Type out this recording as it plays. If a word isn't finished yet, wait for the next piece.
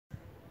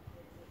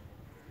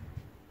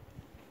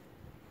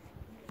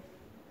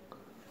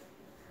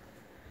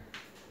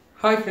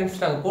Hi friends,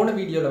 நாங்கள் போன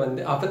வீடியோவில்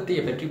வந்து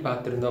அவத்தையை பற்றி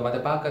பார்த்துருந்தோம். அதை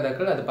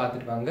பார்க்காதக்கள் அதை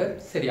பார்த்துருவாங்க.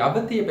 சரி,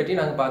 அவத்தையை பற்றி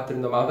நாங்கள்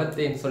பார்த்துருந்தோம்.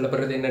 அவத்தைன்னு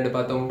சொல்லப்படுறது என்னென்னு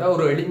பார்த்தோம்னா,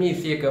 ஒரு எளிமை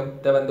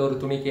இசையக்கத்தை வந்து ஒரு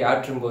துணிக்கை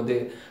ஆற்றும் போது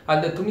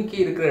அந்த துணிக்கை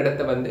இருக்கிற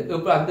இடத்த வந்து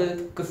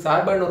அதுக்கு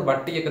சார்பான ஒரு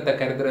வட்ட இயக்கத்தை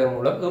கருதுறது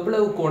மூலம்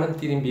எவ்வளவு கோணம்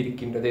திரும்பி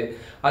இருக்கின்றது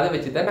அதை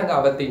வச்சு தான் நாங்கள்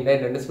அவத்தைன்னா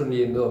என்னென்னு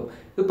சொல்லியிருந்தோம்.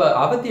 இப்போ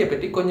அவத்தையை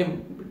பற்றி கொஞ்சம்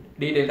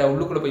டீட்டெயிலாக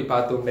உள்ளுக்குள்ளே போய்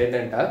பார்த்தோம்னா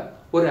என்னென்னா,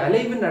 ஒரு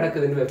அலைவு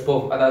நடக்குதுன்னு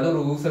வைப்போம். அதாவது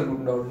ஒரு ஊசல்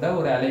குண்டோம்னா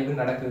ஒரு அலைவு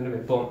நடக்குதுன்னு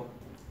வைப்போம்.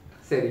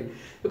 சரி,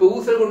 இப்போ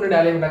ஊசல் குண்டு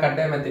அலைவுனா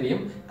கட்டாயமாக தெரியும்.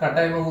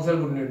 கட்டாயமாக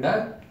ஊசல் குண்டுண்டா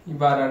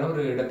இவ்வாறான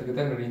ஒரு இடத்துக்கு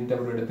தான் இந்த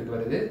ஒரு இடத்துக்கு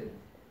வருது.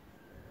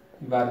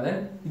 இவ்வாறு தான்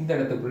இந்த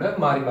இடத்துக்குள்ள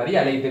மாறி மாறி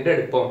அலையுதுன்னு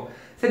எடுப்போம்.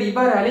 சரி,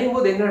 இவ்வாறு அலையும்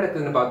போது என்ன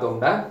நடக்குதுன்னு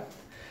பார்த்தோம்னா,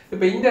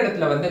 இப்போ இந்த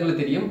இடத்துல வந்து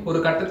எங்களுக்கு தெரியும் ஒரு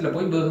கட்டத்தில்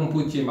போய் வேகம்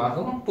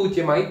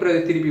பூஜ்ஜியமாகி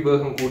பிறகு திருப்பி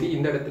வேகம் கூடி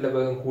இந்த இடத்துல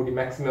வேகம் கூடி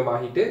மேக்சிமம்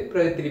ஆகிட்டு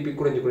பிறகு திருப்பி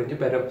குறைஞ்சு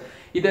பெறும்.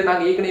 இதை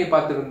நாங்கள் ஏற்கனவே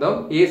பார்த்துருந்தோம்.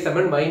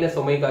 A7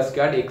 -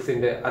 ω²x.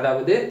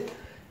 அதாவது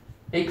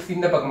எக்ஸ்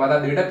இந்த பக்கம்,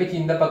 அதாவது இடப்பைக்கு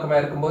இந்த பக்கமா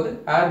இருக்கும்போது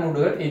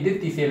ஆர்முடுகள்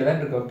எதிர் திசையில தான்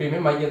இருக்கும், எப்பயுமே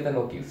மையத்தை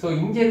நோக்கி. ஸோ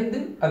இங்கிருந்து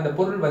அந்த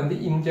பொருள் வந்து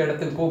இந்த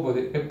இடத்துக்கு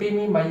போகும்போது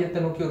எப்பயுமே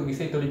மையத்தை நோக்கி ஒரு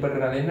விசை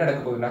தொழிற்படுறதுனால என்ன நடக்க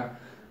போகுதுன்னா,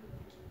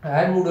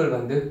 ஆர்முடுகள்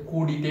வந்து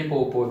கூடிட்டே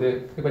போகுது.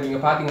 இப்போ நீங்க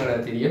பாத்தீங்கன்னா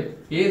தெரியும்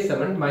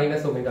A7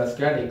 -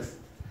 ω²x.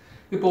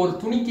 இப்போ ஒரு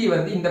துணிக்கை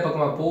வந்து இந்த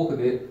பக்கமா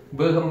போகுது,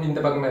 வேகம் இந்த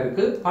பக்கமா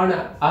இருக்கு, ஆனா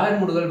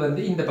ஆர்முடுகள்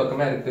வந்து இந்த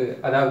பக்கமா இருக்கு.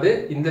 அதாவது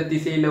இந்த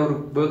திசையில ஒரு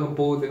வேகம்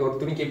போகுது, ஒரு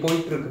துணிக்கை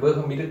போயிட்டு இருக்கு,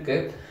 வேகம் இருக்கு.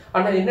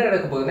 ஆனா என்ன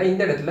நடக்க போகுதுன்னா,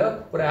 இந்த இடத்துல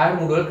ஒரு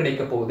ஆர்முடுகள்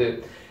கிடைக்க போகுது.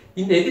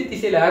 இந்த எதிர்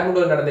திசையில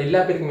ஆர்முடுகள் நடந்த எல்லா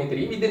பேருக்குமே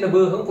தெரியும் இது இந்த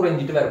வேகம்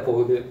குறைஞ்சிட்டு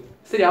வரப்போகுது.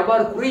 சரி,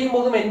 அவ்வாறு குறையும்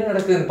போதும் என்ன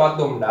நடக்குதுன்னு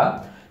பார்த்தோம்னா,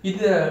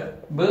 இது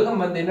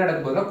வேகம் வந்து என்ன நடக்க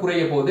போகுதுன்னா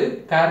குறைய போகுது.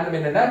 காரணம்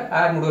என்னன்னா,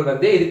 ஆர்முடுகள்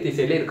வந்து எதிர்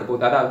திசையில இருக்க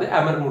போகுது, அதாவது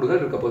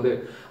அமர்முடுகள் இருக்க போகுது.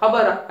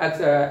 அவ்வாறு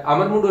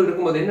அமர்முடுகள்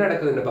இருக்கும்போது என்ன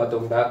நடக்குதுன்னு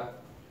பார்த்தோம்னா,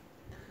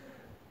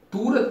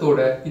 தூரத்தோட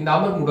இந்த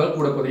அமர்முடுகள்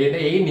கூட போகுது.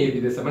 ஏன்னா A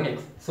நேர்வித சமன் x.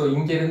 ஸோ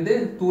இங்க இருந்து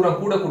தூரம்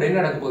கூட என்ன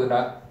நடக்க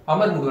போகுதுன்னா,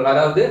 அமர்முடுகள்,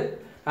 அதாவது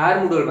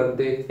ஆர்முடுகள்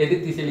வந்து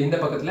எதிர் திசையில் இந்த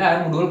பக்கத்துல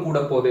ஆர்முடுகள் கூட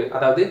போகுது,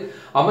 அதாவது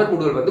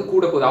அமர்முடுகள் வந்து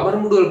கூட போகுது.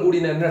 அமர்முடுகள்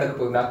கூடின என்ன நடக்க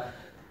போகுதுன்னா,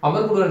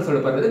 அமர்முடுகள்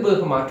சொல்லப்படுறது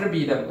வேகம் மாற்ற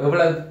வீதம்,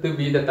 எவ்வளவு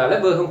வீதத்தால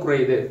வேகம்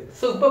குறையுது.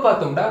 ஸோ இப்போ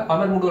பார்த்தோம்னா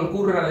அமர்முடுகள்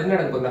கூடுறதுனால என்ன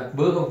நடக்க போகுதுன்னா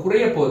வேகம்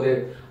குறைய போகுது.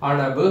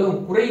 ஆனா வேகம்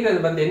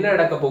குறைகிறது வந்து என்ன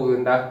நடக்க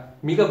போகுதுன்னா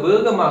மிக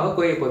வேகமாக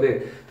குறைய போகுது.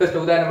 ஃபர்ஸ்ட்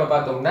உதாரணமா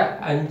பார்த்தோம்னா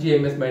 5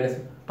 ms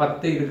 -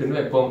 10 இருக்குன்னு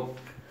வைப்போம்.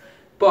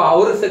 இப்போ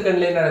ஒரு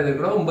செகண்ட்ல என்ன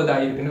நடந்திருக்கணும், 9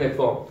 ஆயிருக்குன்னு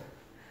வைப்போம்.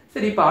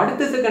 சரி, இப்போ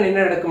அடுத்த செகண்ட்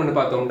என்ன நடக்கும்னு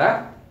பார்த்தோம்னா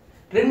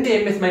 2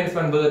 ms -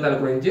 1 வேகத்தால்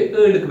குறைஞ்சு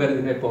 7க்கு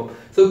வருதுன்னு வைப்போம்.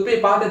 ஸோ இப்போ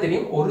பார்த்தா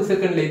தெரியும் ஒரு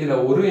செகண்ட்ல இதுல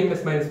 1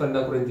 ms - 1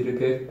 தான்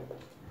குறைஞ்சிருக்கு.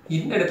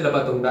 இந்த இடத்துல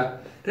பார்த்தோம்னா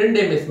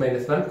 2 ms -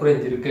 1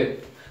 குறைஞ்சிருக்கு.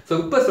 ஸோ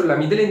இப்போ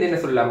சொல்லலாம், இதுல இருந்து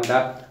என்ன சொல்லலாம்னா,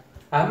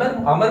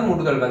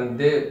 அமர்முடுகள்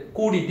வந்து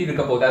கூடிட்டு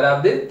இருக்க போகுது.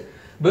 அதாவது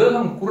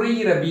வேகம்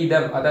குறையிற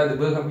வீதம், அதாவது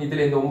வேகம்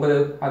இதுல இந்த 9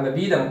 அந்த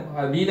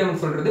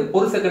வீதம் சொல்றது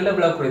ஒரு செகண்ட்ல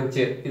எவ்வளவு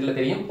குறைஞ்சு இதுல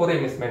தெரியும் 1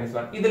 ms -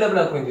 1, இதுல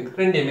எவ்வளவு குறைஞ்சு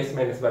 2 ms -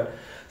 1.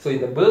 ஸோ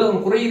இந்த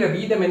வேகம் குறையிற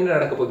வீதம் என்ன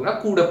நடக்க போகுதுன்னா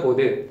கூட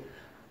போகுது.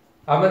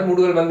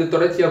 அமர்முடுகள் வந்து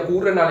தொடர்ச்சியா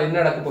கூடுறனால என்ன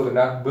நடக்க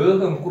போகுதுன்னா,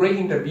 வேகம்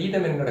குறைகின்ற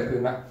வீதம் என்ன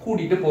நடக்குதுன்னா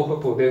கூடிட்டு போக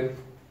போகுது.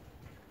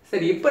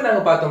 சரி, இப்ப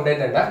நாங்க பார்த்தோம்னா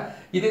என்னன்னா,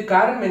 இது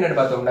காரணம் என்னன்னு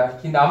பார்த்தோம்னா,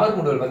 இந்த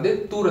அமர்முடுகள் வந்து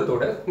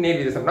தூரத்தோட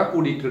நேர்வித சமனா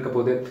கூடிட்டு இருக்க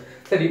போகுது.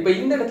 சரி, இப்ப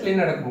இந்த இடத்துல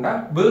என்ன நடக்கும்னா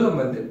வேகம்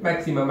வந்து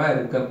மேக்சிமமா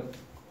இருக்கும்.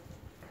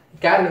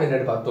 காரணம்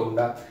என்னன்னு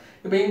பார்த்தோம்னா,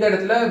 இப்ப இந்த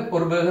இடத்துல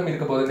ஒரு வேகம்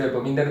இருக்க போகுதுன்னு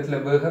வைப்போம். இந்த இடத்துல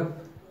வேகம்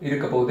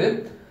இருக்க போகுது.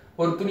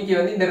 ஒரு துணிக்கு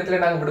வந்து இந்த இடத்துல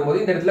நாங்க விடும்போது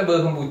இந்த இடத்துல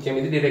வேகம் பூஜ்ஜியம்,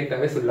 இது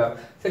டைரக்டாவே சொல்லலாம்.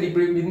 சரி,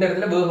 இப்படி இந்த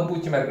இடத்துல வேகம்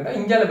பூஜ்ஜியமா இருக்குன்னா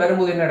இங்கால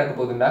வரும்போது என்ன நடக்க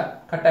போகுதுன்னா,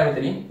 கட்டாயம்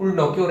தெரியும் உள்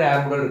நோக்கி ஒரு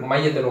ஆர்முடுகள் இருக்கும்,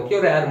 மையத்தை நோக்கி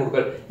ஒரு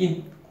ஆர்முடுகள்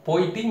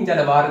போயிட்டு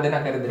இங்கால வாரதை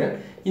நான் கருதுறேன்.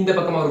 இந்த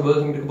பக்கமா ஒரு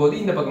வேகம் இருக்க போகுது,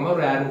 இந்த பக்கமா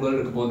ஒரு ஆர்முடுகள்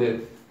இருக்க போகுது.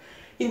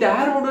 இந்த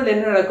ஆர்முடுகள்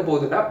என்ன நடக்க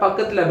போகுதுன்னா,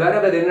 பக்கத்துல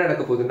வர என்ன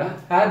நடக்க போகுதுன்னா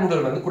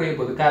ஆர்முடுகள் வந்து குறைய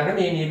போகுது.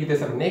 காரணம் A நேர்வித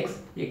சமன்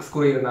x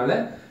குறையறதுனால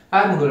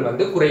ஆர்முடுகள்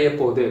வந்து குறைய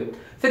போகுது.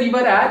 சரி,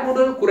 இவ்வாறு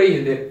ஆர்முடுகள்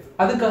குறையுது.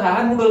 அதுக்காக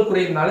ஆர்முடுகள்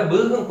குறையறதுனால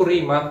வேகம்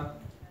குறையுமா?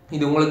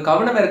 இது உங்களுக்கு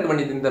கவனமா இருக்க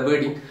வேண்டியது. இந்த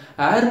வேர்டிங்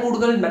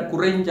ஆர்முடுகள்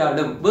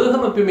குறைஞ்சாலும்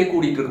வேகம் எப்பயுமே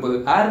கூடிட்டு இருக்க போகுது.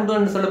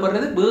 ஆர்முடுகள்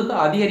சொல்லப்படுறது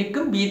வேகம்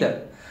அதிகரிக்கும் வீதம்.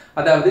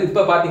 அதாவது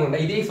இப்ப பாத்தீங்கன்னா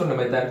இதே சொன்ன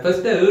மாதிரி தான்,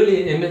 ஃபர்ஸ்ட் 7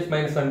 ms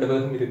 - 1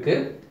 வேகம் இருக்கு,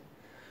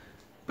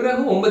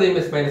 பிறகு 9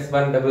 ms -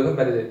 1 வேகம்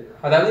வருது.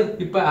 அதாவது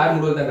இப்ப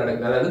ஆர்முடுகள் தான்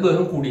நடக்குது, அதாவது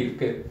வேகம் கூடி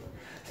இருக்கு.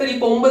 சரி,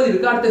 இப்போ 9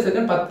 இருக்கு, அடுத்த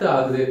செகண்ட் 10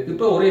 ஆகுது.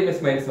 இப்போ 1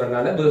 ms -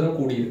 1 வேகம்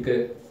கூடி இருக்கு.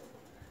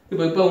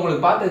 இப்போ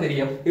உங்களுக்கு பார்த்தா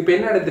தெரியும் இப்ப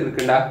என்ன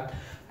நடந்திருக்குன்னா,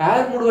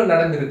 ஆர்முடுகள்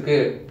நடந்திருக்கு,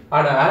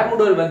 ஆனா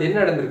ஆர்முடுகள் வந்து என்ன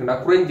நடந்திருக்குன்னா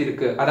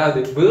குறைஞ்சிருக்கு. அதாவது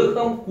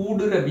வேகம்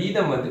கூடுற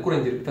வீதம் வந்து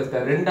குறைஞ்சிருக்கு. ஃபர்ஸ்ட்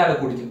 2ஆல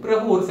கூடிச்சு,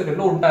 பிறகு ஒரு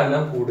செகண்ட்ல 1ஆல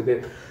தான் கூடுது.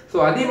 ஸோ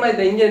அதே மாதிரி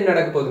தான் இங்க என்ன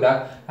நடக்க போகுதுன்னா,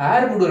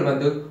 ஆர்முடுகள்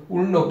வந்து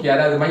உள்நோக்கி,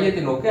 அதாவது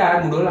மையத்தை நோக்கி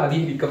ஆர்முடுகள்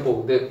அதிகரிக்க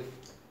போகுது.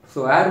 ஸோ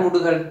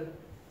ஆர்முடுகள்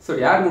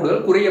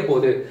குறைய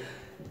போகுது.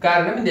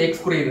 காரணம் இந்த x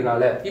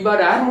குறையிறதுனால.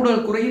 இவ்வாறு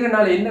ஆர்முடுகள்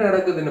குறையிறதுனால என்ன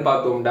நடக்குதுன்னு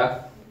பார்த்தோம்னா,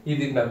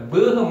 இது இந்த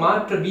வேகம்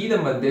மாற்ற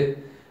வீதம் வந்து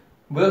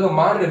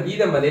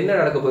என்ன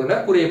நடக்க போகுதுன்னா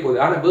குறைய போகுது.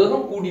 ஆனா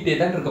வேகம் கூடிட்டே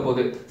தான் இருக்க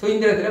போகுது. ஸோ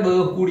இந்த இடத்துல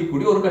வேகம்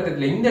கூடி ஒரு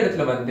கட்டத்துல இந்த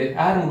இடத்துல வந்து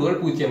ஆர்முடுகள்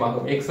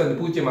பூஜ்ஜியமாகும். x வந்து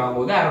பூஜ்ஜியமாகும்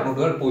போது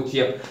ஆர்முடுகள்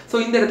பூஜ்ஜியம். ஸோ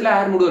இந்த இடத்துல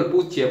ஆர்முடுகள்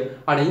பூஜ்ஜியம்.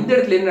 ஆனா இந்த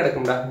இடத்துல என்ன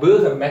நடக்கும்னா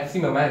வேகம்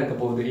மேக்சிமமா இருக்க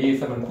போகுது.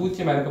 A7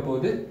 பூஜ்ஜியமா இருக்க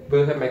போகுது,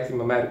 வேகம்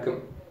மேக்சிமமா இருக்கும்.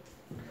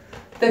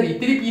 சரி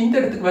திருப்பி இந்த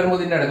இடத்துக்கு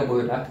வரும்போது என்ன நடக்க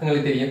போகுதுன்னா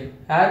உங்களுக்கு தெரியும்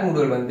ஏர்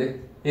மூடுகள் வந்து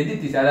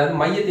எதிர் திசை அதாவது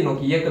மையத்தை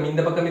நோக்கி இயக்கம்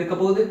இந்த பக்கம் இருக்க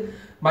போகுது,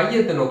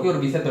 மையத்தை நோக்கி ஒரு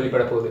விசை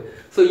தொழிற்பட போகுது.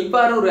 ஸோ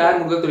இவ்வாறு ஒரு ஏர்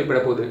மூடுகள் தொழிற்பட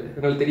போகுது.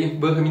 உங்களுக்கு தெரியும்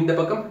வேகம் இந்த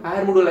பக்கம்,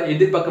 ஏர் மூடுகள்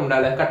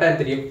எதிர்பக்கம்னால கட்டாயம்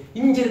தெரியும்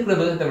இங்க இருக்கிற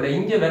வேகத்தை விட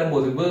இங்க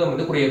வரும்போது வேகம்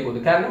வந்து குறைய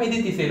போகுது. காரணம்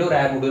எதிர் திசையில ஒரு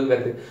ஏர் மூடுகள்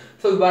வருது.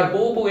 ஸோ இவ்வாறு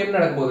போக போக என்ன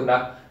நடக்க போகுதுன்னா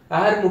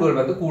ஏர்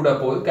மூடுகள் வந்து கூட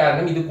போகுது.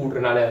 காரணம் இது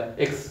கூடுறதுனால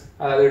எக்ஸ்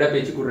அதாவது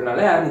இடப்பெயர்ச்சி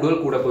கூடுறதுனால ஏர்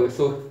மூடுகள் கூட போகுது.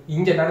 ஸோ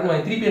இங்க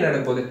நடந்து திருப்பி என்ன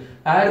நடக்க போகுது,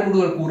 ஏர்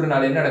மூடுகள்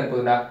கூடுறதுனால என்ன நடக்க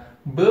போகுதுன்னா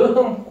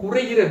வேகம்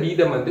குறைகிற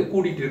வீதம் வந்து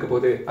கூட்டிட்டு இருக்க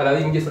போகுது.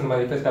 அதாவது இங்க சொன்ன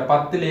மாதிரி ஃபர்ஸ்ட்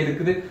 10ல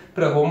இருக்குது,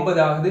 பிறகு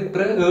 9 ஆகுது,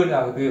 பிறகு 7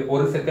 ஆகுது.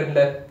 ஒரு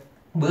செகண்ட்ல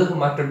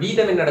வேகம் மாற்ற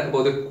வீதம் என்ன நடக்க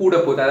போகுது, கூட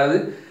போகுது. அதாவது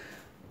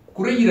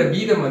குறைகிற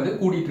வீதம் வந்து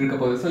கூட்டிட்டு இருக்க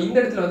போகுது. ஸோ இந்த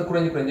இடத்துல வந்து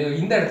குறைஞ்சு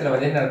இந்த இடத்துல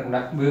வந்து என்ன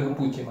நடக்கும்னா வேகம்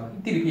 0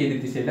 ஆகும், திருப்பி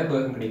எதிர் திசையில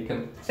வேகம்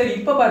கிடைக்கும். சரி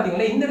இப்ப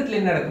பாத்தீங்கன்னா இந்த இடத்துல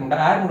என்ன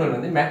நடக்கும்னா ஏர் மூடல்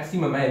வந்து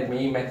மேக்சிமமா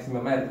இருக்கு,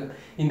 மேக்சிமமா இருக்கு.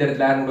 இந்த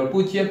இடத்துல ஏர் மூடல்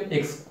 0,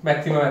 எக்ஸ்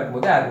மேக்சிமமா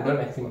இருக்கும்போது ஏர்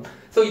மூடல் மேக்சிமம்.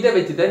 ஸோ இதை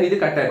வச்சு தான் இது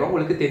கட்டாயம்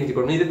உங்களுக்கு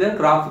தெரிஞ்சுக்கணும். இதுதான்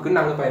கிராஃபுக்கு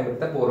நாங்கள்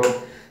பயன்படுத்த போறோம்.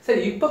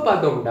 சரி இப்ப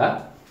பார்த்தோம்னா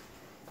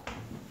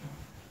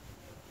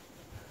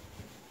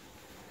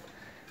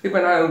இப்ப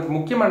நான்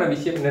முக்கியமான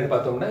விஷயம் என்னன்னு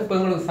பார்த்தோம்னா இப்ப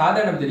உங்களுக்கு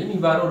சாதாரண தெரியும்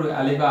இவ்வாறு ஒரு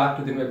அலைவா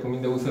ஆற்றுதுன்னு வைப்போம்.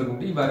 இந்த ஊசல்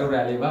குண்டு இவ்வாறு ஒரு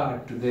அலைவா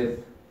ஆற்றுது.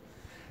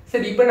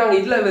 சரி இப்ப நாங்க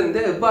இதுல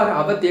வந்து எவ்வாறு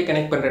அவத்தையை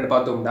கனெக்ட் பண்றேன்னு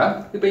பார்த்தோம்னா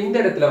இப்ப இந்த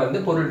இடத்துல வந்து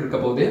பொருள் இருக்க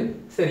போது.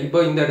 சரி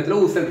இப்போ இந்த இடத்துல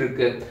ஊசல்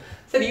இருக்கு.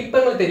 சரி இப்ப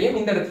உங்களுக்கு தெரியும்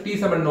இந்த இடத்துல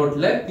T7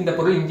 நோட்ல இந்த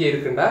பொருள் இங்கே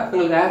இருக்குண்டா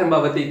உங்களுக்கு ஆரம்ப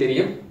அவத்தை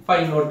தெரியும்.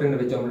 5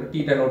 நோட்டுன்னு வச்சோம்னா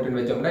தீட்டா நோட்டுன்னு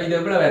வச்சோம்னா இது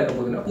எவ்வளவு இருக்க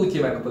போகுதுன்னா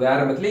 0 இருக்க போகுது.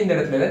 ஆரம்பத்துல இந்த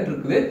இடத்துல தான்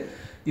இருக்குது.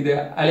 இது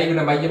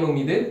அலைவின மையமும்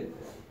இது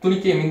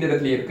துணிக்கையும் இந்த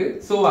இடத்துல இருக்கு.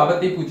 ஸோ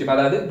அவத்தை 0,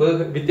 அதாவது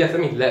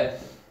வித்தியாசம் இல்லை.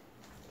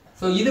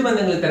 ஸோ இது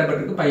வந்து எங்களுக்கு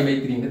தரப்பட்டிருக்கு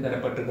π/3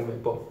 தரப்பட்டிருக்கு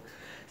வைப்போம்.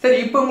 சரி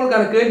இப்போ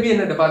உங்களுக்கான கேள்வி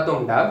என்னன்னு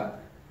பார்த்தோம்னா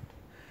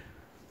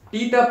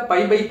தீட்டா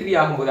π/3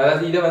 ஆகும்போது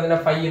அதாவது இதை வந்து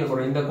நான் 5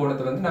 போடுறேன். இந்த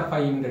கோணத்தை வந்து நான்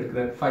 5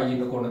 எடுக்கிறேன்.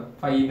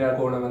 5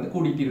 கோணம் வந்து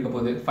கூடிட்டு இருக்க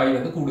போது 5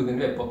 வந்து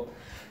கூடுதுன்னு வைப்போம்.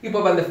 இப்போ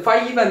வந்து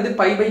 5 வந்து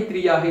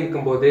π/3 ஆக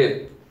இருக்கும்போது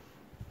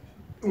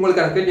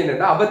உங்களுக்கான கேள்வி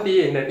என்னன்னா அவத்தையே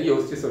என்னன்னு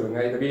யோசிச்சு சொல்லுங்க.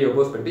 இந்த வீடியோ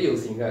போஸ்ட் பண்ணிட்டு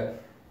யோசிங்க.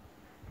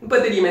 இப்போ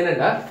தெரியும்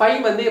என்னன்னா 5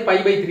 வந்து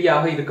π/3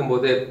 ஆக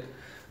இருக்கும்போது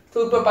ஸோ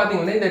இப்போ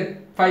பார்த்தீங்கன்னா இந்த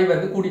 5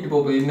 வந்து கூட்டிட்டு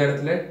போகுது. இந்த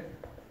இடத்துல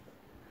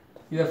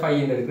இதை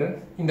 5 எடுக்கிறேன்.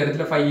 இந்த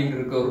இடத்துல 5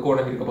 இருக்க ஒரு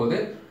கோணம் இருக்க போது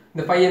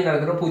இந்த 5 என்ன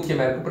நடக்கிற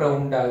 0 இருக்கு, அப்புறம்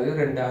 1 ஆகுது,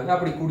 2 ஆகுது,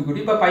 அப்படி கூடி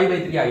கூடி இப்போ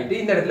π/3 ஆகிட்டு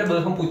இந்த இடத்துல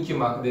வேகம்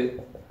 0 ஆகுது.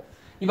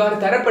 இவ்வாறு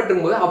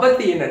தரப்பட்டும் போது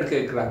அவத்தை என்னன்னு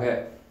கேட்குறாங்க.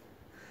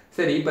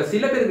 சரி இப்போ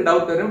சில பேருக்கு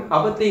டவுட் வரும்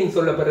அவத்தைன்னு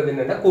சொல்லப்படுறது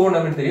என்னன்னா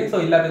கோணம்னு தெரியும். ஸோ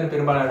எல்லா பேரும்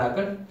பெரும்பாலான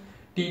ஆட்கள்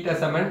தீட்டா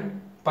சமன்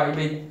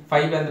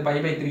π/5 வந்து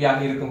π/3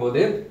 ஆக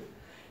இருக்கும்போது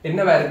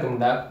என்னவா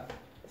இருக்கும்டா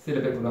சில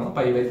பேர் போடுவாங்க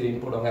π/3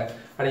 போடுவாங்க.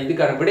 ஆனால்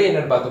இதுக்கான விடை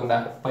என்னன்னு பார்த்தோம்னா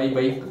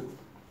π/2.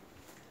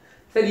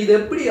 சரி இது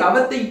எப்படி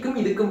அவத்தைக்கும்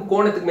இதுக்கும்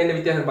கோணத்துக்கும் என்ன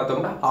வித்தியாசம்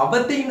பார்த்தோம்னா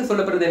அவத்தைன்னு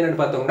சொல்லப்படுறது என்னன்னு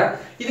பார்த்தோம்னா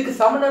இதுக்கு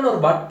சமனான ஒரு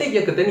வட்ட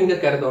இயக்கத்தை நீங்க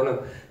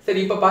கருதணும். சரி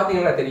இப்ப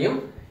பாத்தீங்கன்னா தெரியும்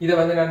இதை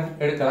வந்து நான்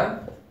எடுக்கலாம்.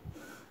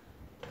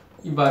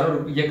 இவ்வாறு ஒரு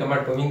இயக்கம்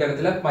மட்டும் இந்த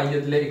இடத்துல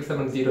மையத்துல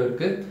x7 0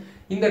 இருக்கு,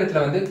 இந்த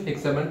இடத்துல வந்து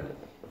x7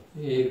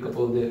 இருக்க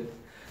போகுது.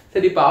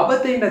 சரி இப்ப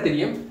அவத்தை என்ன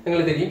தெரியும்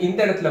எங்களுக்கு தெரியும் இந்த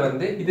இடத்துல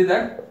வந்து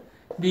இதுதான்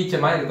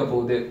வீச்சமா இருக்க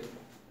போகுது.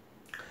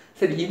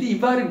 சரி இது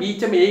இவ்வாறு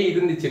வீச்சம் ஏ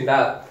இருந்துச்சுண்டா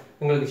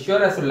உங்களுக்கு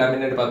ஷியூரா சொல்லலாம்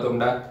என்னன்னு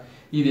பார்த்தோம்னா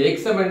இது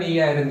x7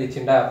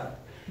 இருந்துச்சுண்டா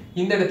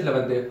இந்த இடத்துல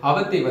வந்து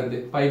அவத்தை வந்து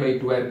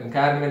π/2 இருக்கும்.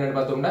 காரணம் என்னன்னு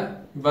பார்த்தோம்னா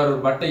இவ்வாறு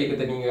ஒரு வட்ட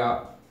இயக்கத்தை நீங்க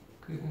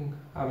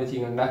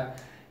அமைச்சிங்கன்னா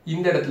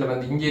இந்த இடத்துல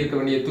வந்து இங்கே இருக்க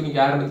வேண்டிய துணிக்கு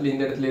ஆரம்பத்துல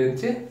இந்த இடத்துல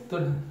இருந்துச்சு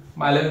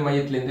அளவு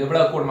மையத்துல இருந்து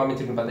எவ்வளவு கோணம்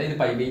அமைச்சிருக்குன்னு பார்த்தா இது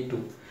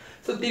π/2.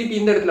 ஸோ திருப்பி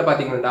இந்த இடத்துல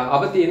பார்த்தீங்கன்னா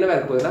அவத்தை என்னவா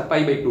இருக்க போகுதுன்னா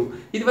π/2.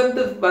 இது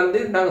வந்து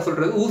நாங்கள்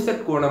சொல்றது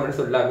ஊசல் கோணம்னு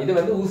சொல்லலாம். இது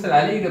வந்து ஊசல்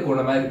அலையிற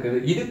கோணமா இருக்குது.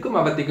 இதுக்கும்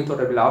அவத்தைக்கும்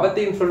தொடர்பில்லை.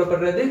 அவத்தைன்னு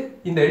சொல்லப்படுறது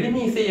இந்த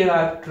எளிமை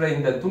செய்யாற்ற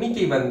இந்த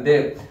துணிக்கை வந்து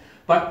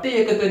வட்ட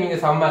இயக்கத்தை நீங்க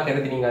சமமா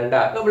கருதினீங்கடா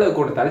எவ்வளவு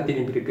கோணத்தால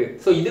திரும்பி இருக்கு.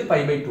 ஸோ இது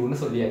π/2ன்னு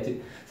சொல்லியாச்சு.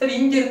 சரி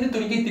இங்க இருந்து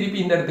துணிக்கை திருப்பி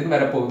இந்த இடத்துக்கு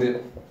வரப்போகுது,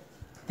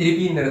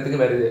 திருப்பி இந்த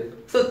இடத்துக்கு வருது.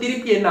 ஸோ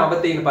திருப்பி என்ன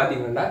அவத்தைன்னு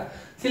பார்த்தீங்கன்னா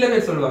சில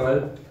பேர் சொல்லுவாங்க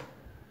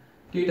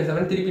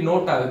θ7 திருப்பி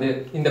நோட் ஆகுது,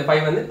 இந்த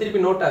 5 வந்து திருப்பி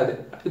நோட் ஆகுது.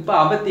 இப்போ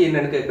அவத்தை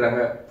என்னன்னு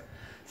கேட்குறாங்க.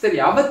 சரி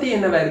அவத்தை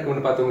என்னவா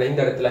இருக்குன்னு பார்த்தோம்னா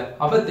இந்த இடத்துல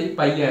அவத்தை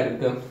π-ஆ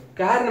இருக்கு.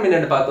 காரணம்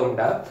என்னன்னு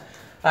பார்த்தோம்னா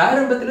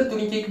ஆரம்பத்துல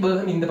துணிக்கைக்கு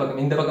வேகம் இந்த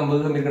பக்கம்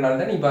வேகம் இருக்கனால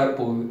தான் இவ்வாறு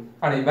போகுது.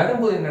 ஆனால்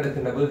வரும்போது என்ன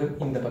நடக்குதுன்னா வேகம்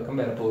இந்த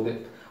பக்கம் வரப்போகுது.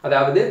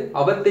 அதாவது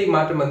அவத்தை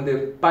மாற்றம் வந்து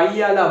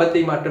பையால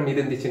அவத்தை மாற்றம்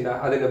இருந்துச்சுன்னா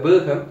அதுக்கு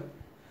வேகம்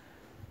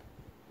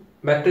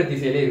மற்ற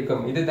திசையில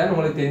இருக்கும். இதுதான்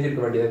உங்களுக்கு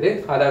தெரிஞ்சிருக்க வேண்டியது.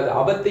 அதாவது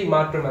அவத்தை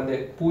மாற்றம் வந்து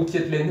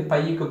 0ல இருந்து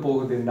பைக்கு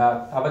போகுதுண்டா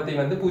அவத்தை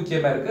வந்து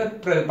 0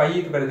 இருக்கு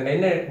பைக்கு வருதுன்னா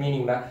என்ன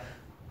மீனிங்னா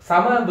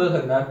சம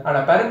வேகம் தான். ஆனா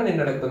பருமன்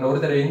என்ன நடக்குதுன்னா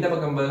ஒரு தடவை இந்த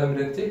பக்கம் வேகம்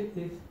இருந்துச்சு,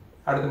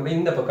 அடுத்த முறை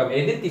இந்த பக்கம்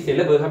எதிர்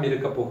திசையில வேகம்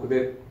இருக்க போகுது.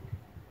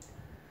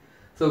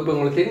 ஸோ இப்போ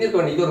உங்களுக்கு தெரிஞ்சிருக்க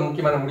வேண்டியது ஒரு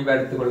முக்கியமான முடிவை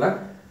எடுத்துக்கொள்ளலாம்.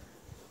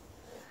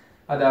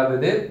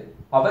 அதாவது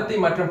அவத்தை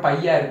மாற்றம்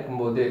பையா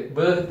இருக்கும்போது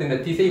வேகத்தின்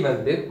திசை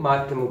வந்து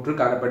மாற்றமுற்று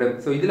காணப்படும்.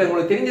 ஸோ இதுல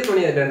உங்களுக்கு தெரிஞ்சிருக்க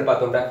வேண்டியது என்னன்னு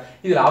பார்த்தோம்னா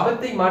இதுல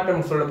அவத்தை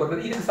மாற்றம்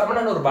சொல்லப்படுறது இதுக்கு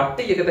சமனான ஒரு வட்ட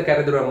இயக்கத்தை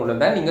கருதுற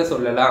மூலம் தான் நீங்க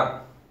சொல்லலாம்.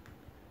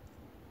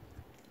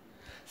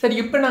 சரி,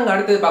 இப்போ நாங்கள்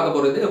அடுத்தது பார்க்க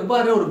போகிறது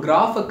எவ்வாறு ஒரு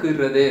கிராஃபை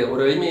கீறுறது,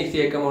 ஒரு இமேஜ்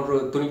இயக்கம் ஒரு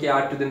துணிக்கை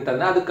ஆட்டுதுன்னு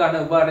தந்தால் அதுக்கான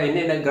எவ்வாறு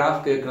என்னென்ன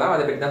கிராஃப் கேட்கலாம்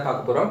அதை பற்றி தான்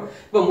பார்க்க போகிறோம்.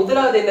 இப்போ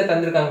முதலாவது என்ன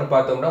தந்திருக்காங்கன்னு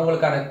பார்த்தோம்னா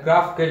உங்களுக்கான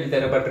கிராஃப் கேள்வி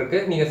தரப்பட்டிருக்கு.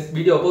 நீங்கள்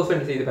வீடியோ போஸ்ட்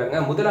பண்ணி செய்து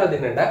பாருங்க. முதலாவது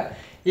என்னென்னா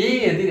ஏ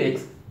எதிர்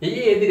எக்ஸ். ஏ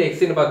எதிர்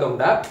எக்ஸ்ன்னு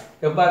பார்த்தோம்னா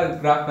எவ்வாறு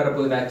கிராஃப்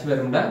வரப்போகுது ஆச்சு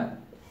வரும்னா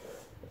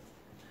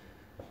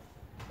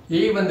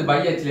ஏ வந்து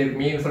பை ஆச்சில்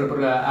இருக்கு. ஏன்னு சொல்ல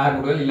போகிற ஆர்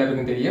முதல்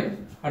எல்லாருக்கும் தெரியும்.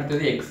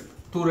 அடுத்தது எக்ஸ்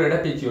தூரோட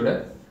பேச்சியோட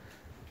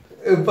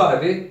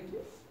எவ்வாறு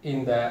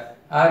இந்த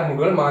ஆர்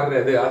முதல்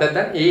மாறுறது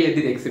அதைத்தான் ஏ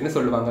எதிர் எக்ஸ்ன்னு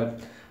சொல்லுவாங்க.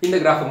 இந்த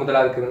கிராஃப்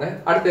முதலாக இருக்குதுங்க.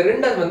 அடுத்த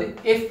ரெண்டாவது வந்து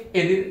எஃப்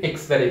எதிர்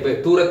எக்ஸ் வரைவு,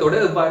 தூரத்தோட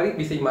எவ்வாறு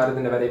விசை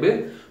மாறுதுன்ற வரைவு.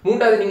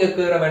 மூன்றாவது நீங்க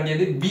கேட்க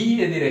வேண்டியது பி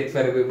எதிர் எக்ஸ்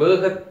வரைவு,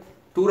 வேக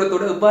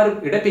தூரத்தோட எவ்வாறு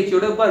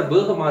இடப்பெயர்ச்சியோட எவ்வாறு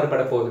வேக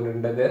மாறுபட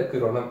போகுதுன்றதை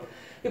இருக்கிறோம்.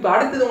 இப்போ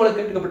அடுத்தது உங்களுக்கு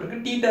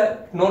கேட்கப்பட்டிருக்கு டீட்டா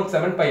நோட்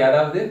 7π,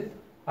 அதாவது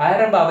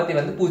ஆரம்ப அவத்தை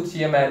வந்து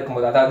பூஜ்ஜியமா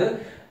இருக்கும்போது, அதாவது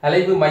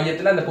அலைவு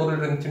மையத்தில் அந்த பொருள்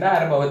இருந்துச்சுன்னா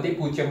ஆரம்ப அவத்தை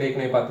பூஜ்ஜியம்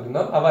ஏற்கனவே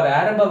பார்த்துருந்தோம். அவர்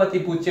ஆரம்ப அவத்தை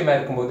பூஜ்ஜியமா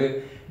இருக்கும்போது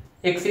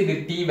எக்ஸ்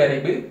எதிர் டி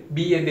வரைவு,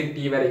 பி எதிர்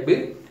டி வரைவு,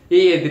 ஏ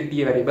எதிர் டி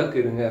வரைவை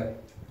கீறுங்க.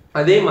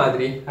 அதே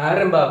மாதிரி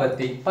ஆரம்ப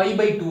அவத்தை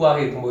π/2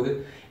 இருக்கும்போது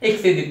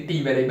எக்ஸ் எதிர் டி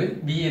வரைவு,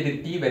 பி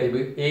எதிர் டி வரைவு,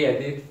 ஏ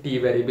எதிர் டி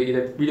வரைவு.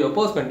 இதை வீடியோ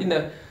போஸ்ட் பண்ணிட்டு இந்த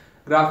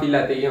கிராஃப்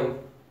எல்லாத்தையும்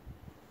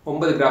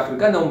 9 கிராஃப்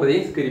இருக்கு, அந்த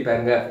 9ஐயும்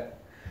கீறிப்பாருங்க.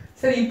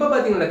 சரி, இப்போ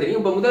பார்த்தீங்கன்னா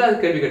தெரியும். இப்போ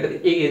முதலாவது கேள்வி கேட்டது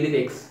ஏ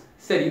எதிர் எக்ஸ்.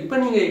 சரி, இப்போ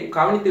நீங்கள்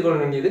கவனித்துக் கொள்ள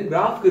வேண்டியது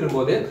கிராஃப்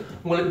கீறும்போது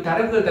உங்களுக்கு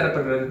தரவுகள்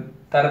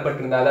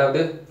தரப்பட்டிருந்தா,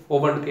 அதாவது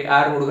ஒவ்வொன்றுக்கு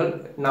ஆர் மூடுகள்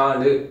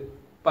 4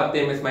 10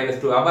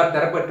 ms-2 அவ்வாறு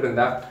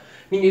தரப்பட்டிருந்தா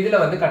நீங்க இதுல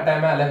வந்து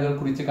கட்டாயமா அலகுகள்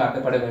குறித்து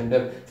காட்டப்பட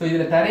வேண்டும். ஸோ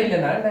இதுல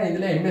தரையிலனால நான்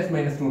இதுல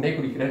ms-2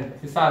 குறிக்கிறேன்,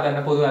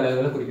 சாதாரண பொது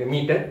அலகுகளை குறிக்கிறேன்.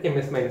 மீட்டர்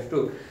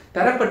ms-2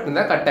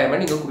 தரப்பட்டிருந்தா கட்டாயமா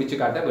நீங்க குறித்து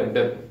காட்ட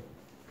வேண்டும்.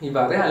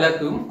 இவ்வாறு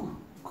அலகும்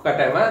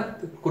கட்டாயமா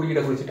குறியீட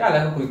குறிச்சிட்டு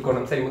அலகு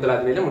குறிக்கணும். சரி,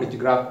 முதலாவது வேலை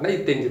முடிச்சு கிராஃப்னா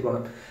இது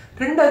தெரிஞ்சுக்கணும்.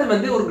 ரெண்டாவது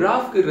வந்து ஒரு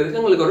கிராஃப்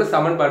கீறுறதுக்கு உங்களுக்கு ஒரு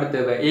சமன்பாடு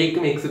தேவை.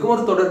 ஏக்கும் எக்ஸுக்கும்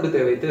ஒரு தொடர்பு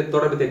தேவை.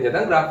 தொடர்பு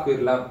தெரிஞ்சதான் கிராஃப்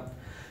கீறலாம்.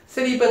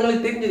 சரி, இப்போ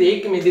எங்களுக்கு தெரிஞ்சது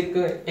ஏக்கும்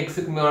எதிர்க்கு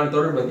எக்ஸுக்குமான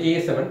தொடர்பு வந்து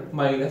a7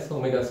 -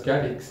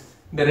 ω² x.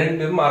 இந்த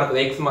ரெண்டும்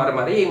மாறப்போகுது. எக்ஸ் மாற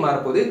மாற ஏ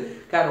மாறப்போகுது.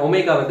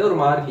 ஒமேகா வந்து ஒரு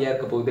மாறிலியா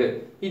இருக்க போகுது.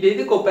 இது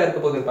எது கொப்பா இருக்க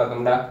போகுதுன்னு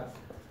பார்த்தோம்னா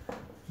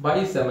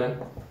y7 -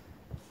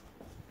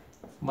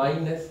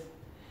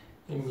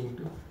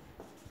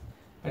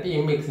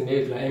 m mx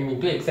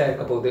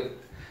இருக்க போகுது.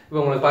 இப்போ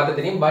உங்களுக்கு பார்த்தா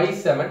தெரியும்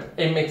y7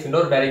 mx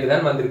ஒரு வேலைக்கு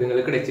தான் வந்திருக்கு,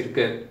 உங்களுக்கு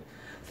கிடைச்சிருக்கு.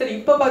 சரி,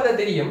 இப்போ பார்த்தா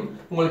தெரியும்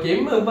உங்களுக்கு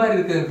m எவ்வாறு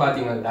இருக்குதுன்னு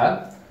பார்த்தீங்கன்னா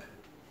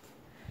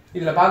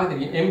இதுல பார்க்க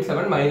தெரியும்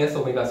m7 -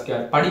 ω².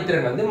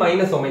 படித்திறன் வந்து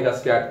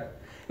 -ω².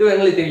 இது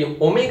எங்களுக்கு தெரியும்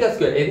ω².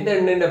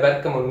 எந்த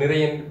வர்க்கம்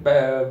நிறைய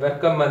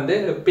வர்க்கம் வந்து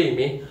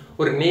எப்பயுமே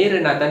ஒரு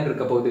நேரனா தான்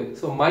இருக்க போகுது.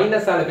 ஸோ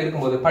மைனஸால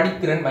பெருக்கும்போது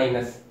படித்திறன்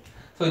மைனஸ்.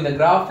 ஸோ இந்த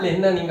கிராஃப்ல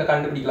என்ன நீங்க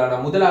கண்டுபிடிக்கலாம்னா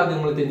முதலாவது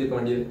உங்களுக்கு தெரிஞ்சுக்க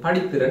வேண்டியது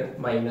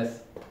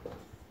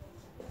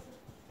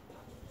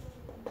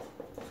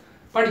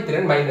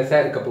படித்திறன் மைனஸா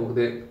இருக்க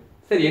போகுது.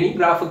 சரி, இனி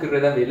கிராஃபுக்கு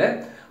இருக்கிறதா வேலை,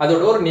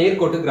 அதோட ஒரு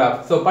நேர்கோட்டு கிராஃப்.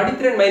 ஸோ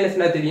படித்திறன்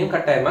மைனஸ்னா தெரியும்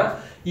கட்டாயமா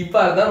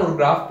இவ்வாறு தான் ஒரு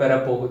கிராஃப் பெற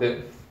போகுது.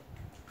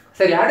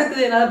 சரி,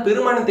 அடுத்தது என்ன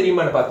பெருமானம்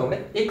தெரியுமான்னு பார்த்தோம்னா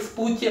எக்ஸ்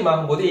 0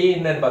 ஆகும்போது ஏ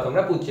என்னன்னு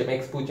பார்த்தோம்னா 0,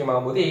 எக்ஸ் 0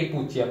 ஆகும்போது ஏ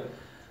 0.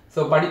 ஸோ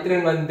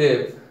படித்திறன் வந்து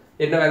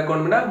என்ன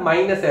இருக்கணும்னா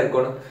மைனஸா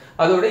இருக்கணும்.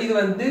 அதோட இது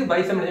வந்து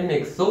y7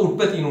 mx. ஸோ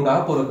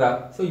உற்பத்தியினூடாக போகிற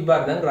கிராஃப். ஸோ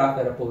இவ்வாறு தான் கிராஃப்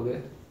பெற போகுது.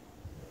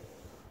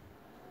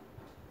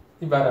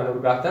 இவ்வாறான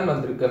ஒரு கிராஃப் தான்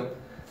வந்திருக்கு.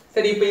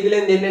 சரி, இப்போ இதுல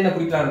இருந்து என்னென்ன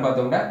குறிக்கலாம்னு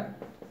பார்த்தோம்னா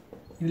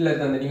இதுல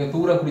இருந்து நீங்க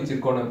தூரம்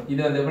குறிச்சிருக்கணும். இது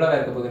வந்து எவ்வளவு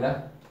இருக்க போகுதுன்னா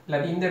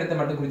இல்லாட்டி இந்த இடத்த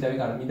மட்டும் குறிச்சாவே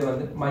காணும். இது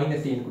வந்து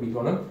 -a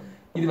குறிக்கணும்.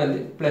 இது வந்து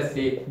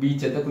 +a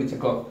பீச்சத்தை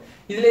குறிச்சிருக்கோம்.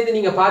 இதுல இருந்து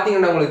நீங்க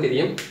பாத்தீங்கன்னா உங்களுக்கு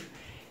தெரியும்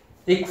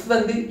x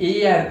வந்து a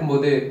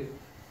இருக்கும்போது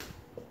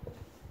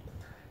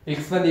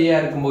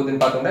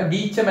பார்த்தோம்னா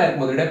பீச்சமா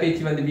இருக்கும்போது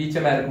இடப்பெயர்ச்சி வந்து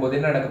பீச்சமா இருக்கும்போது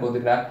என்ன நடக்க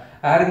போகுதுன்னா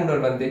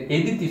ஆர்முடல் வந்து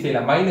எதிர்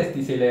திசையில மைனஸ்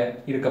திசையில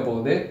இருக்க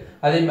போகுது.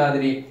 அதே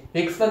மாதிரி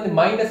x வந்து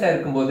மைனஸா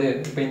இருக்கும்போது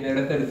இப்போ இந்த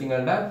இடத்த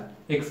எடுத்தீங்கன்னா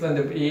x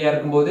வந்து a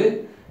இருக்கும்போது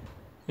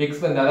x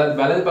வந்து அதாவது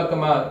வலது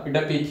பக்கமா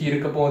இடப்பெயர்ச்சி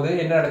இருக்க போது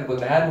என்ன நடக்க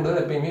போகுது, ஏர் மூடல்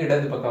எப்பயுமே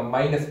இடது பக்கம்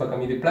மைனஸ்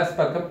பக்கம், இது பிளஸ்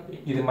பக்கம்,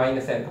 இது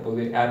மைனஸா இருக்க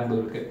போகுது ஏர்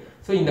மூடலுக்கு.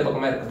 ஸோ இந்த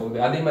பக்கமா இருக்க போகுது.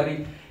 அதே மாதிரி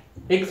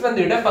x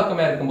வந்து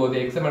இடப்பக்கமா இருக்கும்போது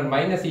x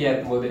மைனஸ் a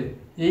இருக்கும்போது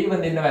a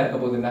வந்து என்னவா இருக்க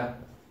போகுதுன்னா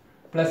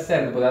பிளஸ்ஸா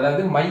இருக்க போகுது.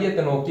 அதாவது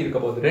மையத்தை நோக்கி இருக்க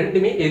போகுது.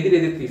 ரெண்டுமே எதிர்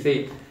எதிர் திசை.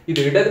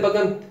 இது இடது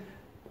பக்கம்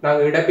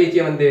நாங்கள்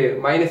இடப்பெயர்ச்சியை வந்து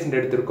மைனஸ்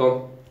எடுத்திருக்கோம்.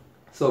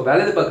 ஸோ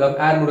வலது பக்கம்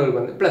ஏர் மூடல்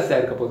வந்து பிளஸ்ஸாக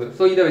இருக்க போகுது.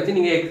 ஸோ இதை வச்சு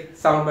நீங்கள்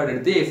சமன்பாடு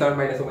எடுத்து a7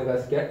 -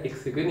 ω²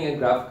 எக்ஸுக்கு நீங்கள்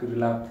கிராஃப்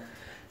கிடலாம்.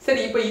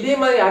 சரி, இப்போ இதே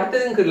மாதிரி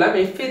அடுத்ததும் கிடலாம்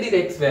எஃப் எதிர்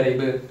எக்ஸ்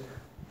வரைவு.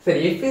 சரி,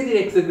 எஃப் எதிர்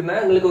எக்ஸுக்குன்னா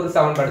எங்களுக்கு ஒரு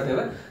சமன்பாடு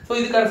தேவை. ஸோ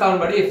இதுக்கான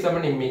சமன்பாடு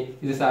f7 ma.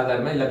 இது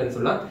சாதாரணமாக 11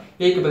 சொல்லலாம்.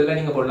 ஏக்கு பதிலாக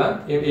நீங்கள் போடலாம்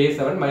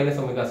a7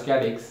 -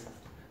 ω² x.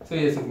 ஸோ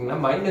இது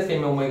சொன்னீங்கன்னா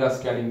 -m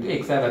ω²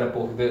 எக்ஸாக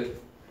வரப்போகுது.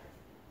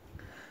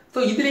 ஸோ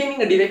இதுலேயும்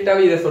நீங்கள்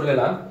டிரெக்டாகவே இதை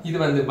சொல்லலாம். இது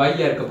வந்து y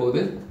இருக்க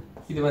போகுது.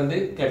 இது வந்து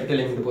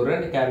கேபிட்டல் எம்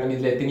போடுறேன். காரணம்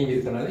இதில் திணிவு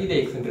இருக்கனால இதை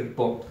எக்ஸ்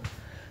இருப்போம்.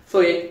 ஸோ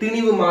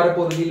திணிவு மாற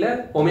போகிறது இல்லை,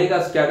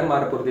 ω²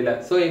 மாற போகிறது இல்லை.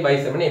 ஸோ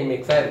y7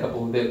 mx இருக்க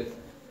போகுது.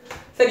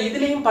 சரி,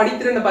 இதுலேயும்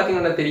படித்திறனை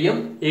பார்த்தீங்கன்னா தெரியும்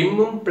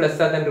எம்மும்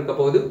ப்ளஸ்ஸாக தான் இருக்க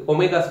போகுது,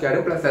 ω²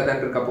 ப்ளஸ்ஸாக தான்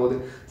இருக்க போகுது.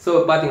 ஸோ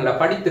பார்த்தீங்கன்னா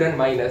படித்திறன்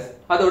மைனஸ்,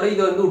 அதோட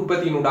இது வந்து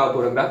உற்பத்தியின் உண்டாக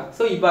போகிறோங்களா.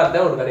 ஸோ இவ்வாறு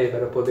தான் ஒரு வரையை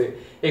வரப்போகுது.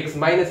 எக்ஸ்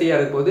 -a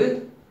இருக்க போது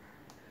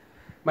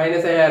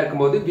மைனஸ் ஐயா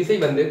இருக்கும்போது விசை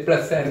வந்து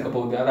பிளஸ்ஸா இருக்க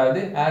போகுது. அதாவது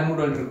ஏர்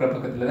மூடல் இருக்கிற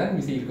பக்கத்துல தான்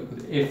விசை இருக்க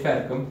போகுது. எஃப்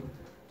இருக்கும்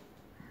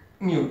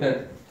நியூட்டன்.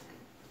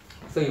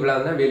 ஸோ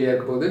இவ்வளவு தான் வேலையா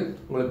இருக்க போகுது.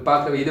 உங்களுக்கு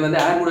பார்க்க இது வந்து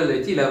ஏர் மூடல்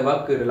வச்சு இலவா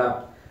கீறலாம்.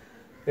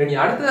 நீ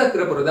அடுத்ததாக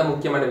இருக்கிற பொருள் தான்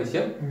முக்கியமான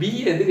விஷயம். பி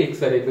எதிர்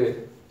எக்ஸ் வரைவு.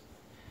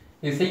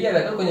 இது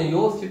செய்யாதக்க கொஞ்சம்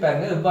யோசிச்சு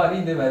பாருங்க எவ்வாறு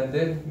இது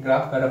வந்து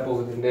கிராஃப்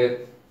வரப்போகுதுன்னு.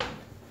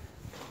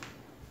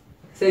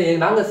 சரி,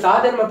 நாங்க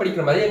சாதாரணமா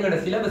படிக்கிற மாதிரி எங்களோட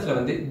சிலபஸ்ல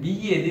வந்து பி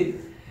எதிர்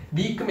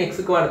பிக்கும்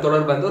எக்ஸுக்குமான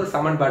தொடர்பு வந்து ஒரு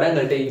சமன்பாடு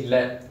எங்கள்கிட்ட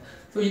இல்லை.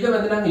 ஸோ இதை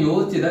வந்து நாங்கள்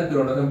யோசிச்சு தான்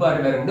கீறணும். எவ்வாறு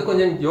வேற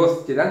கொஞ்சம்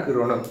யோசிச்சு தான்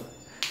கீறணும்.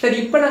 சரி,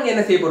 இப்போ நாங்கள்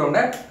என்ன செய்ய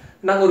போறோம்னா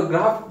நாங்கள் ஒரு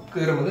கிராஃப்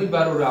கீறும்போது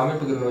இவ்வாறு ஒரு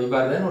அமைப்பு கீறணும்.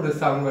 இவ்வாறு தான் ஒரு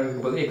சமன்பாடு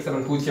இருக்க போது. எக்ஸ்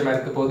சமன் 0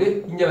 இருக்க போது.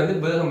 இங்கே வந்து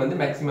வேகம் வந்து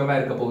மேக்சிமமாக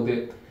இருக்க போகுது.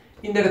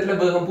 இந்த இடத்துல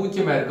வேகம்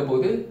 0 இருக்க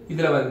போது.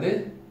 இதில் வந்து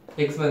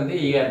எக்ஸ் வந்து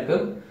ஏயா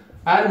இருக்கும்.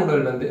 ஏர்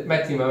மூடல் வந்து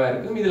மேக்சிமமாக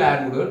இருக்கும். இதில்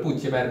ஏர் மூடல்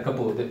 0 இருக்க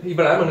போகுது.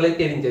 இவ்வளவு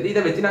உங்களுக்கு தெரிஞ்சது.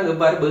 இதை வச்சு நாங்கள்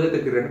எவ்வாறு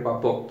வேகத்துக்கு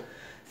பார்ப்போம்.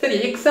 சரி,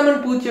 எக்ஸ்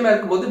சமன் 0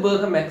 இருக்கும்போது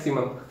வேகம்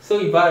மேக்சிமம். ஸோ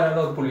இவ்வாறான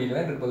ஒரு புள்ளியில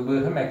தான் இருக்கும் போது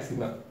வேகம்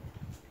மேக்சிமம்.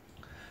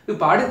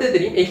 இப்போ அடுத்து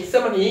தெரியும் எக்ஸ்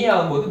சமன் ஏ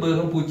ஆகும்போது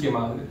வேகம் 0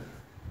 ஆகுது.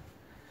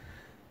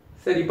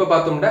 சரி, இப்போ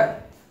பார்த்தோம்னா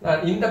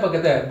இந்த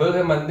பக்கத்தை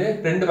வேகம் வந்து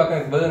ரெண்டு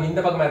பக்கம் வேகம் இந்த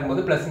பக்கமா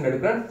இருக்கும்போது பிளஸ்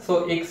எடுக்கிறேன். ஸோ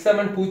எக்ஸ்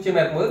சமன் 0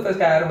 இருக்கும்போது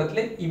ஃபர்ஸ்ட்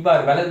ஆரம்பத்தில்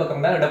இவ்வாறு வலது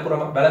பக்கம் தான்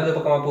இடப்புறமா வலது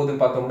பக்கமா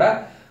போகுதுன்னு பார்த்தோம்னா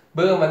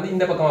வேகம் வந்து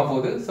இந்த பக்கமா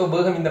போகுது. ஸோ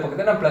வேகம் இந்த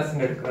பக்கத்தை நான் பிளஸ்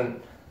எடுக்கிறேன்.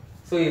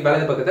 ஸோ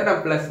வலது பக்கத்தை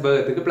நான் பிளஸ்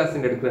வேகத்துக்கு பிளஸ்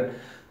எடுக்கிறேன்.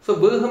 ஸோ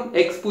வேகம்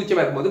எக்ஸ் 0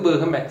 இருக்கும்போது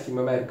வேகம்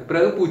மேக்சிமமா இருக்கு.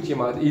 பிறகு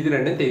 0 ஆகுது. இது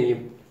ரெண்டும்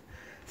தெரியும்.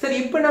 சரி,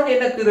 இப்போ நாங்கள்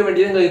என்ன கீற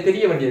வேண்டியது எங்களுக்கு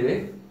தெரிய வேண்டியது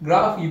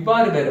கிராஃப்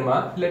இவ்வாறு வருமா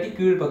இல்லாட்டி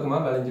கீழ் பக்கமா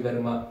வளைஞ்சு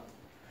வருமா.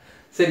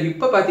 சரி,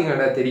 இப்போ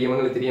பார்த்தீங்கன்னா தெரியும்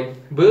உங்களுக்கு தெரியும்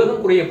வேகம்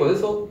குறைய போகுது.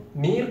 ஸோ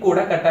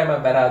நேர்கோடா கட்டாயமா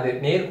வராது.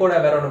 நேர்கோடா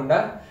வரணும்னா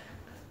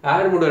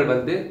ஏர் மூடல்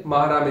வந்து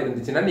மாறாம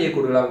இருந்துச்சுன்னா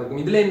நேர்கோடுகளாக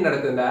வந்திருக்கும். இதுல என்ன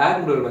நடக்குது, இந்த ஏர்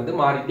மூடல் வந்து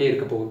மாறிட்டே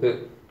இருக்க போகுது.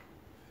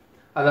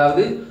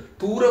 அதாவது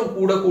தூரம்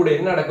கூட கூட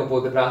என்ன நடக்க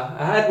போகுதுன்னா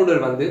ஏர்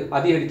மூடல் வந்து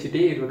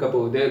அதிகரிச்சுட்டே இருக்க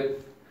போகுது.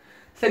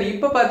 சரி,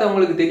 இப்போ பார்த்தா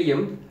உங்களுக்கு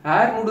தெரியும்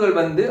ஏர் மூடல்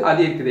வந்து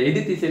அதிகரிக்குது.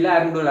 எதிர் திசையில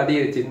ஏர் மூடல்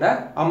அதிகரிச்சுன்னா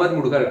அமர்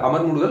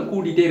மூடுகள்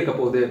கூட்டிகிட்டே இருக்க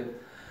போகுது.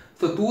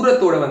 ஸோ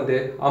தூரத்தோட வந்து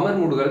அமர்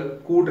மூடுகள்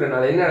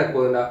கூடுறதுனால என்ன நடக்க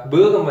போகுதுன்னா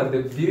வேகம் வந்து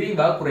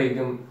விரைவா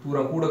குறையும்.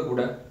 தூரம் கூட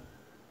கூட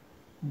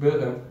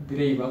வேகம்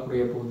விரைவா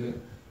குறைய போகுது.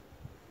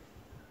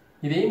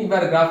 இதே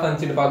இவ்வாறு கிராஃப்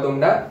வந்துச்சுன்னு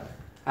பார்த்தோம்னா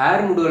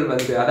ஏர் மூடுகள்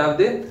வந்து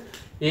அதாவது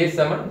ஏ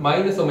சமன்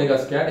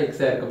 -ω²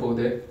 எக்ஸா இருக்க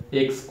போகுது.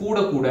 எக்ஸ் கூட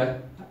கூட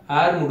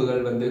ஏர்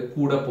மூடுகள் வந்து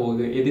கூட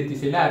போகுது. எதிர்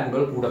திசையில ஏர்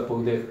மூடுகள் கூட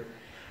போகுது.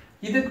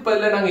 இதுக்கு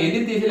பதிலாக நாங்கள்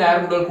எதிர் திசையில்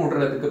ஏர் மூடுகள்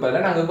கூடுறதுக்கு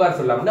பதிலாக நாங்கள் எவ்வாறு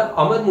சொல்லலாம்னா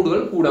அமர்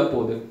மூடுகள் கூட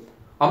போகுது.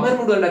 அமர்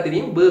மூடல்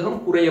தெரியும் வேகம்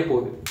குறைய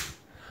போகுது.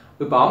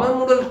 இப்ப அமர்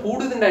மூடல்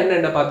கூடுதுன்னா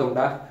என்ன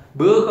பார்த்தோம்னா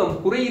வேகம்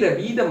குறையிற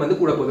வீதம் வந்து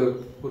கூட போகுது.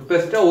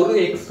 ஃபர்ஸ்டா ஒரு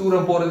எக்ஸ்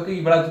தூரம் போறதுக்கு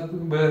இவ்வளவு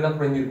வேகம் தான்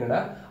குறைஞ்சிருக்குன்னா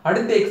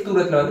அடுத்த எக்ஸ்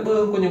தூரத்துல வந்து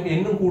வேகம் கொஞ்சம்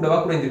இன்னும் கூடவா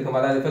குறைஞ்சிருக்கும்.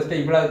 அதாவது ஃபர்ஸ்டா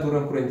இவ்வளவு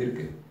தூரம்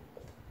குறைஞ்சிருக்கு.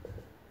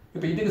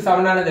 இப்ப இதுக்கு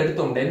சமனானது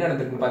எடுத்தோம்னா என்ன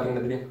நடந்திருக்குன்னு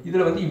பாத்தீங்கன்னா தெரியும்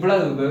இதுல வந்து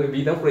இவ்வளவு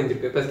வீதம்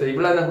குறைஞ்சிருக்கு. ஃபர்ஸ்ட்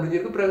இவ்வளவு தான்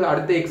குறைஞ்சிருக்கு. பிறகு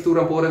அடுத்த எக்ஸ்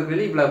தூரம்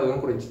போறதுக்கு இவ்வளவு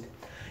வேகம் குறைஞ்சிருக்கு.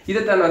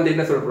 இதைத்தான் வந்து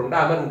என்ன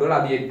சொல்றோம்னா அமர் மூடல்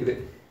அதிகரிக்குது.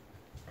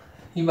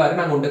 இவ்வாறு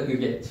நாங்கள் உண்ட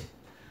கிரியாச்சு.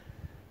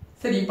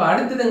 சரி, இப்போ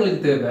அடுத்தது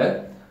எங்களுக்கு தேவை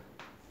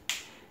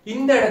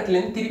இந்த இடத்துல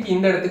இருந்து திருப்பி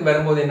இந்த இடத்துக்கு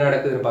வரும்போது என்ன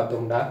நடக்குதுன்னு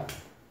பார்த்தோம்னா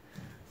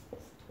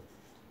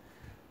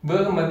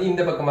வேகம் வந்து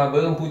இந்த பக்கமா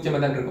வேகம் 0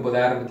 தான் இருக்க போகுது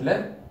ஆரம்பத்துல.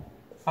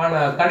 ஆனா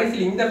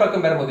கடைசியில் இந்த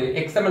பக்கம் வரும்போது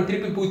எக்ஸ் சமன்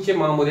திருப்பி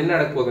 0 ஆகும்போது என்ன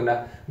நடக்க போகுதுன்னா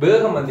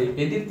வேகம் வந்து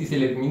எதிர்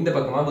திசையில இருக்கும். இந்த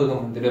பக்கமா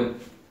வேகம் வந்துடும்.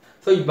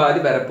 ஸோ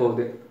இவ்வாறு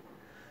வரப்போகுது.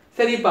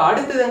 சரி, இப்போ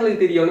அடுத்தது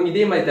எங்களுக்கு தெரியணும்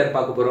இதே மாதிரி தான்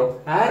பார்க்க போறோம்.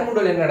 ஏர்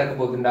மூடல் என்ன நடக்க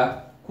போகுதுன்னா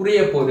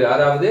குறைய போகுது.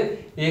 அதாவது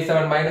ஏ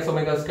சமன்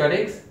 -ω²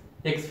 எக்ஸ்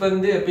எக்ஸ்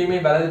வந்து எப்பயுமே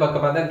வலது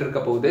பக்கமா தான் இருக்க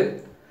போகுது.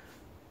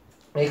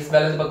 எக்ஸ்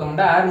வலது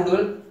பக்கம்னா ஏர்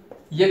மூடுகள்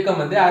இயக்கம்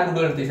வந்து ஏர்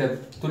மூடுகள் திசை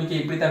துணிக்கை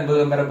இப்படித்தான்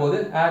வேகம் வரப்போகுது.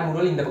 ஏர்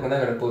மூடுகள் இந்த பக்கம்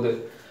தான் வரப்போகுது.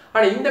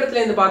 ஆனா இந்த இடத்துல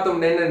இருந்து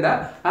பார்த்தோம்னா என்னன்னா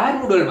ஏர்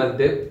மூடுகள்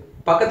வந்து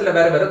பக்கத்துல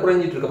வேற வேற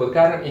குறைஞ்சிட்டு இருக்க போகுது.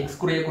 காரணம் எக்ஸ்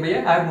குறைய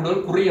குறைய ஏர்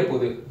மூடுகள் குறைய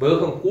போகுது.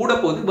 வேகம் கூட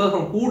போகுது.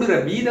 வேகம் கூடுற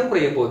வீதம்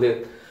குறைய போகுது.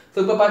 ஸோ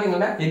இப்போ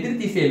பாத்தீங்கன்னா எதிர்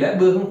திசையில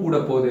வேகம் கூட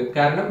போகுது.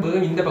 காரணம்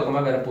வேகம் இந்த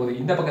பக்கமா வரப்போகுது.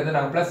 இந்த பக்கத்தை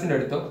நாங்கள் பிளஸ்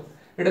எடுத்தோம்.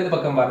 இடது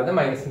பக்கம் வரதை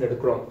மைனஸ்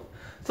எடுக்கிறோம்.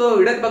 ஸோ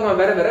இடது பக்கம்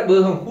வேற வேற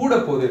வேகம் கூட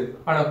போகுது.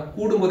 ஆனா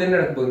கூடும்போது என்ன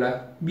நடக்க போகுதுன்னா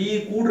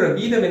கூடுற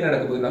வீதம் என்ன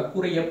நடக்க போகுதுன்னா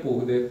குறைய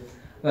போகுது.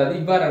 அதாவது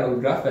இவ்வாறான ஒரு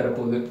கிராஃப்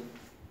வரப்போகுது.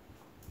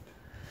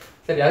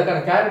 சரி,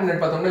 அதுக்கான கேரட் என்ன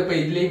பார்த்தோம்னா இப்போ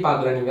இதுலயும்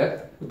பார்க்கலாம். நீங்க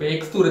இப்போ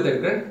எக்ஸ் தூரத்தை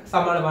எடுக்கிறேன்.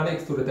 சமானமான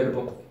எக்ஸ் தூரத்தை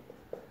எடுப்போம்.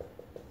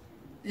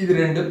 இது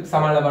ரெண்டும்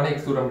சமானமான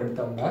எக்ஸ் தூரம்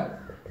எடுத்தோம்னா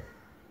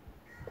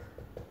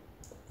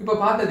இப்போ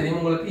பார்த்தா தெரியும்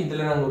உங்களுக்கு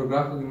இதுல நாங்கள் ஒரு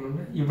கிராஃப்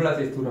இவ்வளவு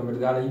சைஸ் தூரம்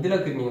வருது. ஆனா இதுல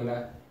இருக்கிறீங்களா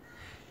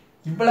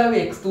இவ்வளவு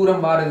எக்ஸ்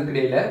தூரம் வாரதுக்கு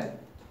இடையில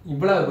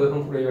இவ்வளவு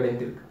வேகம்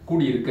குறைவடைந்திருக்கு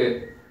கூடியிருக்கு.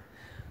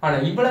 ஆனா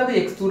இவ்வளவு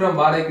எக்ஸ் தூரம்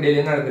வாரதுக்கு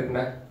இடையில என்ன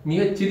நடந்திருக்குன்னா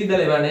மிக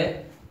சிறிதளவான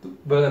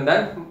வேகம்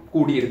தான்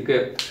கூடியிருக்கு.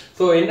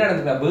 ஸோ என்ன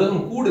நடந்ததுன்னா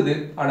வேகம் கூடுது.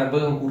 ஆனா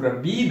வேகம் கூடுற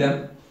வீதம்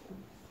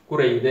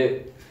குறையுது.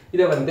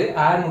 இதை வந்து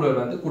ஏர் மூடல்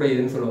வந்து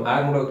குறையுதுன்னு சொல்லுவோம்.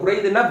 ஏர் மூடல்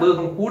குறையுதுன்னா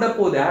வேகம் கூட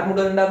போகுது. ஏர்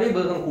மூடல்னாவே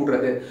வேகம்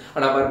கூடுறது.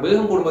 ஆனா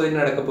வேகம் கூடும்போது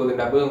என்ன நடக்க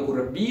போகுதுன்னா வேகம்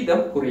கூடுற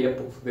வீதம் குறைய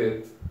போகுது.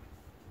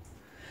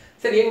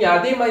 சரி, இங்க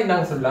அதே மாதிரி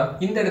நாங்க சொல்லலாம்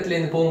இந்த இடத்துல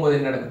இருந்து போகும்போது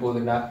என்ன நடக்க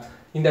போகுதுன்னா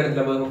இந்த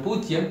இடத்துல வேகம்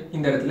 0,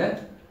 இந்த இடத்துல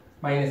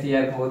மைனஸ் ஏ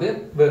இருக்கும்போது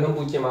வேகம்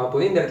 0 ஆக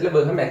போகுது. இந்த இடத்துல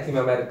வேகம்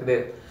மேக்ஸிமமாக இருக்குது.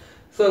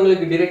 ஸோ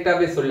உங்களுக்கு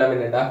டிரெக்டாகவே சொல்லாமல்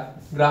என்னடா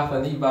கிராஃப்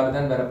வந்து இவ்வாறு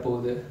தான்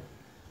வரப்போகுது.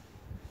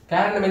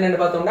 காரணம்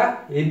என்னென்னு பார்த்தோம்னா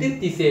எதிர்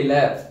திசையில்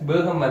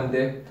வேகம்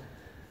வந்து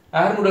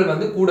ஏர் முதல்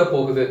வந்து கூட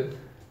போகுது.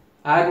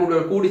 ஏர்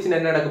முதல் கூடிச்சுன்னு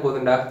என்ன நடக்க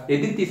போகுதுண்டா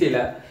எதிர்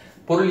திசையில்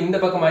பொருள் இந்த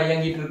பக்கம்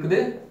இயங்கிட்டு இருக்குது.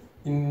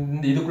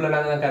 இந்த இதுக்குள்ள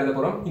நாங்கள் தான் கருத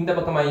போகிறோம். இந்த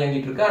பக்கம்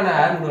இயங்கிட்டு இருக்கு. ஆனால்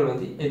ஏர் முதல்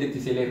வந்து எதிர்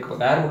திசையில இருக்க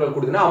போகுது. ஏர் முதல்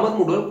கூடுதுன்னா அமர்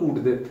முதல்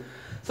கூடுது.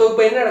 ஸோ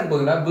இப்போ என்ன நடக்க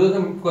போகுதுன்னா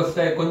வேகம்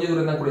கொஞ்சம்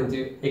தூரம் தான் குறைஞ்சு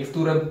எக்ஸ்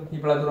தூரம்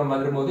இவ்வளோ தூரம்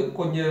வரும்போது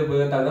கொஞ்சம்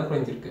வேகத்தால் தான்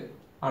குறைஞ்சிருக்கு.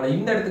 ஆனால்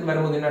இந்த இடத்துக்கு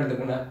வரும்போது என்ன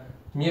நடந்திருக்குன்னா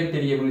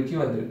மிகப்பெரிய வீழ்ச்சி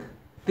வந்திருக்கு.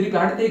 திருப்பி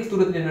அடுத்த எக்ஸ்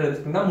தூரத்தில் என்ன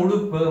நடந்துருக்குன்னா முழு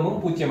வேகமும்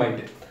 0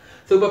 ஆயிட்டு.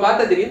 ஸோ இப்போ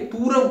பார்த்தா தெரியும்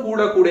தூரம்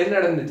கூட என்ன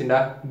நடந்துச்சுன்னா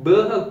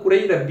வேகம்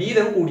குறையிற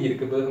வீதம்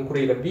கூடியிருக்கு. வேகம்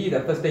குறையிற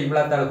வீதம் ஃபர்ஸ்ட்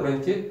இவ்வளோத்தால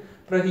குறைஞ்சி,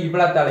 பிறகு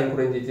இவ்வளோத்தாலையும்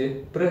குறைஞ்சிச்சு,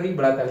 பிறகு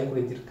இவ்வளோத்தாலையும்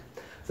குறைஞ்சிருக்கு.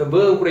 ஸோ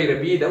வேகம் குறையிற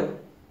வீதம்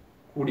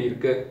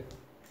கூடியிருக்கு.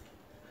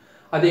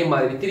 அதே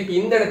மாதிரி திருப்பி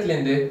இந்த இடத்துல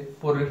இருந்து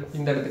பொருள்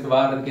இந்த இடத்துக்கு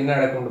வாரதுக்கு என்ன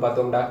நடக்கும்னு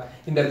பார்த்தோம்னா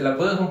இந்த இடத்துல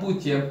வேகம்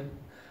 0.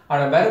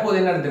 ஆனால் வரும்போது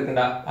என்ன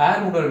நடந்திருக்குன்னா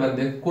ஏர் முதல்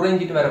வந்து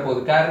குறைஞ்சிட்டு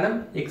வரப்போகுது. காரணம்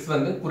எக்ஸ்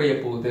வந்து குறைய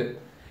போகுது.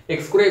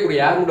 எக்ஸ் குறைய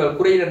ஏர் முதல்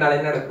குறையிறதுனால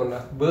என்ன நடக்கும்னா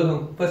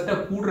வேகம் ஃபர்ஸ்ட்டாக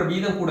கூடுற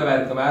வீதம் கூடவா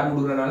இருக்கும். ஏர்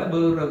முடுறதுனால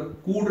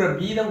கூடுற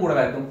வீதம்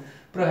கூடவா இருக்கும்.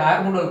 அப்புறம்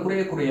ஏர் முதல்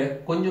குறைய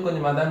கொஞ்சம்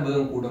கொஞ்சமாக தான்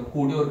வேகம் கூடும்.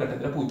 கூடி ஒரு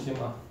கட்டத்தில் 0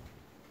 ஆகும்.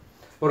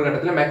 ஒரு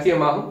கட்டத்தில்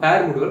மேக்ஸிமம் ஆகும்.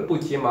 ஏர் முதல்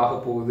 0 ஆக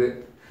போகுது.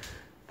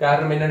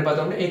 காரணம் என்னன்னு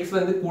பார்த்தோம்னா எக்ஸ்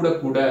வந்து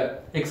கூட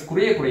எக்ஸ்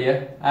குறைய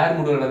ஏர்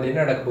முதல் வந்து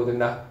என்ன நடக்க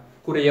போகுதுன்னா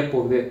குறைய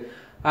போகுது.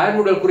 ஏர்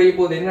முதல் குறைய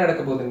போகுது என்ன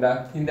நடக்க போகுதுன்னா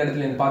இந்த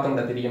இடத்துல இருந்து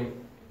பார்த்தோம்னா தெரியும்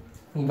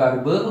இவ்வாறு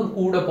வேகம்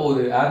கூட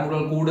போகுது. ஏர்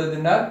முதல்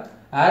கூடுதுன்னா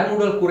ஏர்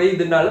முதல்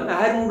குறையுதுனாலும்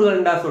ஏர்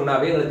முதல்டா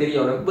சொன்னாவே எங்களுக்கு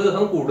தெரியும்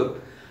வேகம் கூடும்.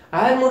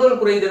 ஏர் முதல்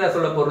குறையுதுன்னா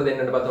சொல்ல போறது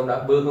என்னன்னு பார்த்தோம்னா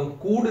வேகம்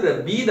கூடுற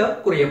வீதம்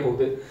குறைய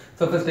போகுது.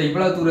 ஸோ ஃபர்ஸ்ட்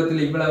இவ்வளவு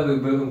தூரத்தில்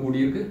இவ்வளவு வேகம்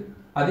கூடியிருக்கு.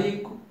 அதே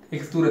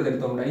எக்ஸ் தூரத்தை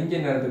எடுத்தோம்னா இங்கே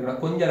என்ன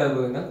நடந்துருக்குன்னா கொஞ்சம் அளவு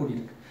வேகம் தான்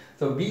கூடியிருக்கு.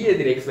 ஸோ பி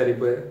எதிர் எக்ஸ்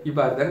வரைப்பு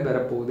இவ்வாறு தான்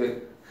வரப்போகுது.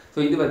 ஸோ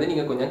இது வந்து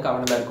நீங்கள் கொஞ்சம்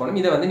கவனமாக இருக்கணும்.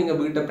 இதை வந்து நீங்கள்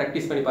வீட்டை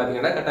ப்ராக்டிஸ் பண்ணி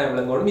பார்த்தீங்கன்னா கட்டாயம்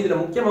விளங்கணும்.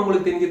 இதில் முக்கியமாக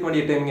உங்களுக்கு தெரிஞ்சிருக்க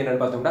வேண்டிய டைம்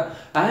என்னன்னு பார்த்தோம்னா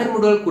ஏர்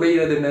முதல்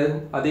குறைகிறதுன்னு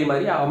அதே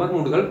மாதிரி அமர்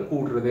முடுகள்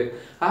கூடுறது.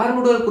 ஏர்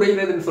முதல்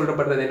குறைகிறதுன்னு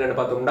சொல்லப்படுறது என்னன்னு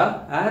பார்த்தோம்னா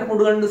ஏர்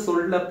முடுகள்னு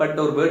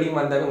சொல்லப்பட்ட ஒரு வேர்டிங்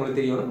வந்தாலும் உங்களுக்கு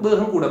தெரியணும்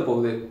வேகம் கூட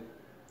போகுது.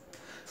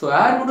 ஸோ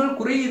ஏர் முதல்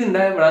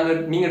குறையுதுன்னா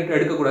நீங்கள்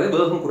எடுக்கக்கூடாது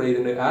வேகம்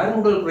குறையுதுன்னு. ஏர்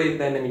முதல்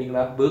குறையுதுன்னா என்ன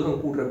மீனிங்களா வேகம்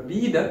கூடுற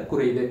வீதம்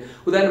குறையுது.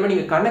 உதாரணமாக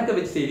நீங்கள் கணக்கை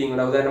வச்சு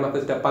செய்வீங்களா. உதாரணமாக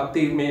ஃபர்ஸ்ட்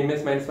 10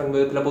 -1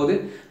 வேகத்தில் போகுது,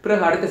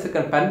 பிறகு அடுத்த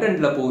செகண்ட்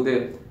 12 போகுது,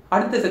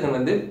 அடுத்த செகண்ட்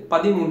வந்து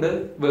 13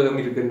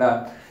 வேகம் இருக்குண்டா.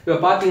 இப்போ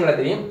பார்த்தீங்களா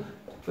தெரியும்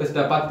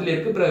ஃபர்ஸ்ட் 10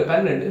 இருக்கு, பிறகு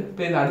 12,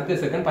 பிறகு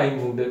அடுத்த செகண்ட்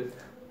 13.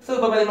 ஸோ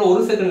இப்போ பார்த்தீங்கன்னா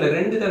ஒரு செகண்ட்ல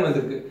 2 தான்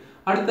வந்திருக்கு.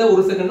 அடுத்த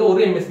ஒரு செகண்ட்ல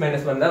ஒரு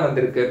 -1 தான்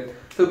வந்திருக்கு.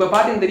 ஸோ இப்போ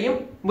பார்த்தீங்கன்னா தெரியும்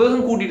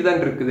வேகம் கூட்டிட்டு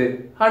தான் இருக்குது.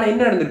 ஆனால்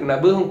என்ன நடந்திருக்குன்னா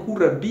வேகம்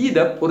கூடுற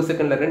வீதம் ஒரு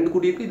செகண்ட்ல 2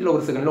 கூட்டியிருக்கு, இதில்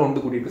ஒரு செகண்ட்ல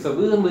 1 கூட்டியிருக்கு. ஸோ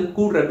வேகம்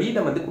கூடுற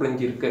வீதம் வந்து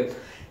குறைஞ்சிருக்கு.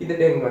 இந்த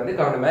டைம் வந்து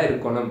கவனமாக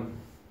இருக்கணும்.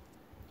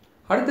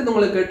 அடுத்தது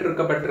உங்களுக்கு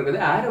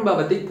கேட்டிருக்கப்பட்டிருக்குது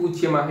ஆரம்பாவத்தை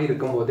 0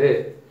 இருக்கும்போது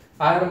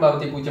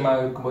ஆரம்பாவத்தை 0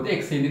 இருக்கும்போது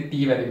எக்ஸ் இது டி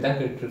வரைக்கும் தான்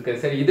கேட்டிருக்கு.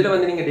 சரி இதில்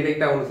வந்து நீங்கள்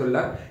டிரெக்டாக ஒன்று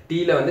சொல்லலாம்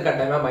டீல வந்து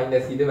கட்டாயமாக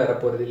மைனஸ் இது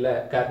வரப்போகிறது இல்லை.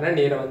 காரணம்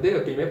நேரம் வந்து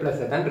எப்பயுமே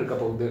ப்ளஸ் தான் இருக்க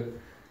போகுது.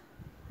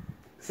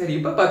 சரி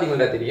இப்போ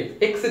பார்த்தீங்கன்னா தெரியும்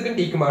எக்ஸுக்கு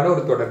டீக்குமான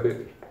ஒரு தொடர்பு.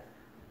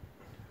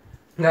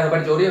 நாங்கள்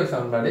படித்த ஒரே ஒரு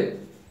சமன்பாடு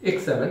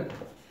x7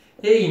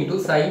 a ×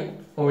 sin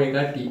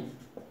ωt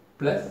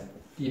plus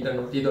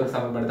θ0 ஒரு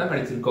சமன்பாடு தான்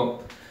படிச்சிருக்கோம்.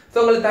 ஸோ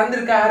உங்களுக்கு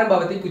தந்திருக்க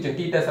ஆரம்பாவத்தை 0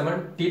 θ0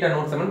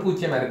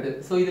 0 இருக்கு.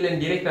 ஸோ இதில்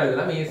டிரெக்டாக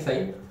எழுதலாம் a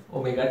sin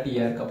ωt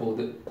இருக்க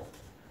போகுது.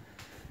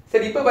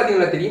 சரி இப்போ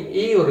பார்த்தீங்கன்னா தெரியும்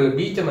a ஒரு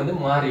பீஜம் வந்து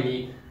மாறிலி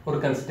ஒரு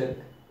கன்ஸ்டன்ட்.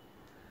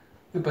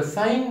 இப்போ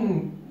சைன்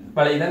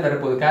வலை தான்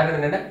வரப்போகுது. காரணம்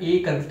என்னன்னா a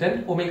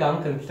கன்ஸ்டன்ட்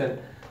ஒமேகாவும் கன்ஸ்டன்ட்.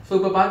 ஸோ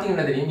இப்போ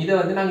பார்த்தீங்கன்னா தெரியும் இதை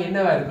வந்து நாங்கள்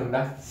என்னவா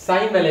இருக்குன்னா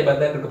சைன் வலை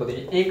தான் இருக்க போகுது.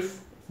 எக்ஸ்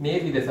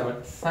நேர்வித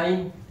சமன் சைன்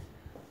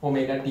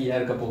ωt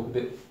இருக்க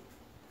போகுது.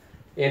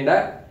 ஏண்டா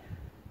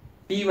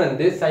டி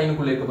வந்து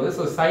சைனுக்குள்ள இருக்க போகுது.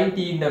 ஸோ சைன்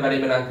டி இந்த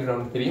வரைவை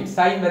நாங்கள் தெரியும்.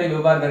 சைன் வரைவு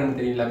எவ்வாறு வரணும்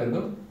தெரியல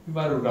பிறகு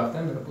இவ்வாறு ஒரு கிராஃப்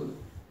தான் வரப்போகுது.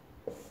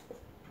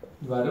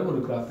 இவ்வாறு ஒரு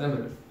கிராஃப் தான்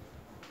வரும்.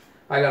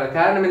 அதுக்கான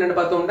காரணம் என்னென்னு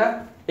பார்த்தோம்னா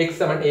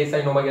x7 a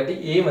sin ωt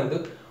a வந்து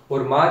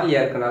ஒரு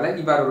மாறிலியாக இருக்கனால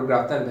இவ்வாறு ஒரு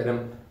கிராஃப் தான்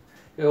வரும்.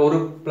 ஒரு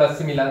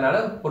ப்ளஸ் இல்லாதனால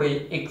ஒரு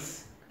எக்ஸ்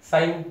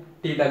சைன்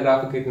தீட்டா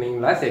கிராஃபுக்கு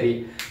இருக்கீங்களா சரி.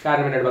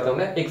 காரணம் என்னென்னு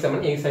பார்த்தோம்னா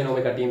x7 a sin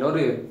ωt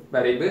ஒரு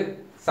வரைவு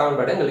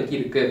சமன்பாடு எங்களுக்கு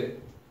இருக்கு.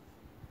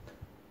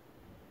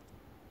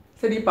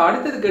 சரி இப்போ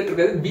அடுத்தது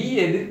கேட்டிருக்கிறது b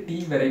எதிர் t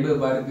வரைவு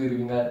எவ்வாறு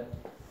இருக்குவீங்க.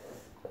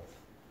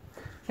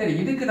 சரி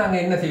இதுக்கு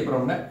நாங்கள் என்ன செய்ய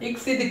போறோம்னா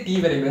x எதிர் t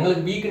வரைவு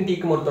எங்களுக்கு b க்கும் t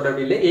க்கும் ஒரு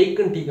தொடர்பு இல்லை, a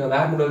க்கும் t க்கும்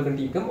ஏர் முதலுக்கும்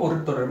t க்கும் ஒரு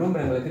தொடர்பும்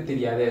எங்களுக்கு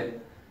தெரியாது.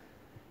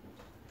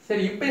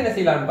 சரி இப்போ என்ன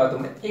செய்யலாம்னு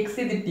பார்த்தோம்னா x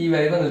எதிர் t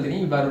வரைவு எங்களுக்கு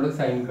தெரியும் இவ்வாறு ஒரு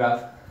சைன்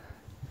கிராஃப்.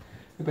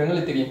 இப்போ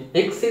எங்களுக்கு தெரியும்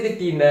x எதிர்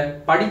t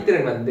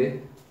படித்திறன் வந்து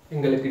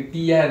எங்களுக்கு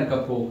t-ஆ இருக்க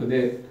போகுது,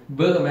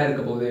 வேகமாக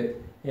இருக்க போகுது.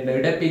 என்ற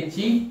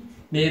இடப்பெயர்ச்சி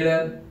நேர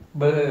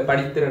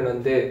படித்திறன்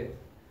வந்து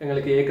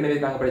எங்களுக்கு ஏற்கனவே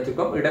நாங்கள்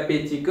படிச்சிருக்கோம்.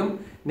 இடப்பெயர்ச்சிக்கும்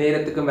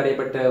நேரத்துக்கும்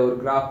வரையப்பட்ட ஒரு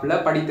கிராஃப்ல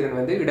படித்திறன்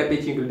வந்து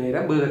இடப்பெயர்ச்சிக்குள்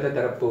நேரம் வேகத்தை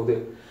தரப்போகுது.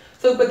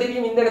 ஸோ இப்போ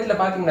தெரியும் இந்த இடத்துல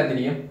பார்த்தீங்கன்னா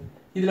தெரியும்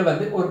இதில்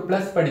வந்து ஒரு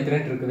ப்ளஸ்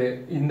படித்திறன் இருக்குது.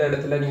 இந்த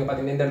இடத்துல நீங்கள்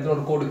பார்த்தீங்கன்னா இந்த இடத்துல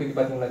ஒரு கோடுக்கு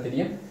பார்த்தீங்கன்னா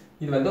தெரியும்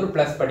இது வந்து ஒரு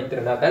ப்ளஸ்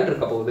படித்திறனாக தான்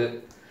இருக்க போகுது.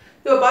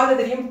 இப்போ பார்க்க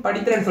தெரியும்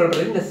படித்திறன்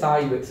சொல்றது இந்த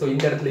சாய்வு. ஸோ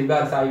இந்த இடத்துல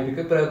இவ்வாறு சாய்வு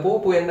இருக்கு. இப்போ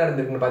போ என்ன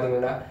நடந்திருக்குன்னு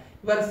பார்த்தீங்கன்னா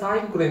இவ்வாறு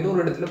சாய்வு குறைந்து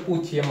ஒரு இடத்துல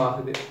 0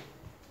 ஆகுது.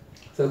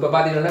 ஸோ இப்போ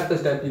பார்த்தீங்கன்னா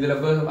ஃபர்ஸ்ட் இதில்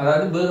வேகம்,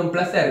 அதாவது வேகம்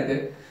ப்ளஸ்ஸாக இருக்கு,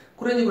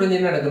 குறைஞ்சு குறைஞ்சு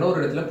என்ன நடக்குதுன்னா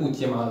ஒரு இடத்துல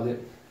 0 ஆகுது.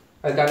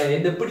 அதுக்கான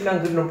எது எப்படி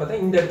நாங்கள் இருக்கணும்னு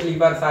பார்த்தா இந்த இடத்துல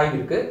இவ்வாறு சாய்வு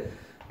இருக்கு,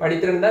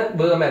 படித்திறன் தான்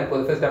வேகமாக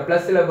இருப்போது. ஃபர்ஸ்ட்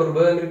ப்ளஸ்ல ஒரு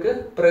வேகம் இருக்கு,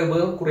 பிறகு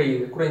வேகம்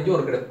குறையுது, குறைஞ்சு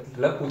ஒரு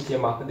இடத்துல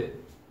 0 ஆகுது.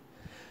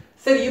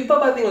 சரி இப்போ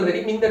பார்த்தீங்கன்னா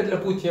தெரியும் இந்த இடத்துல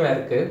 0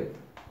 இருக்கு.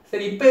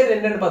 சரி இப்போ இது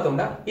என்னன்னு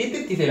பார்த்தோம்னா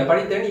எதிர் திசையில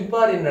படித்திறன்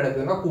இவ்வாறு என்ன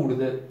நடக்குதுன்னா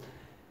கூடுது.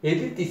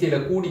 எதிர் திசையில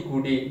கூடி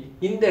கூடி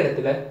இந்த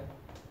இடத்துல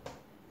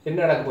என்ன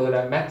நடக்க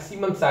போகுதுன்னா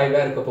மேக்சிமம் சாய்வா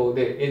இருக்க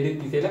போகுது. எதிர்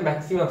திசையில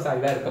மேக்சிமம்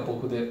சாய்வா இருக்க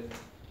போகுது.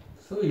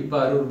 ஸோ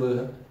இவ்வாறு ஒரு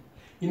வேகம்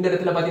இந்த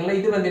இடத்துல பார்த்தீங்கன்னா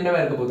இது வந்து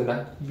என்னவா இருக்க போகுதுன்னா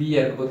v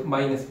இருக்க போகுது,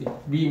 மைனஸ்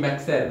v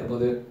மேக்ஸா இருக்க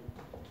போகுது.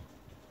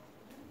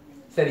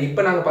 சரி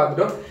இப்போ நாங்கள்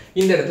பார்த்துட்டோம்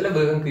இந்த இடத்துல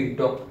வேகம்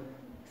கிட்டோம்.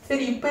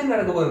 சரி இப்போ என்ன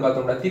நடக்க போகுதுன்னு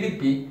பார்த்தோம்னா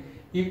திருப்பி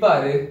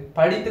இவ்வாறு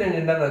படித்திறன்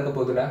என்ன நடக்க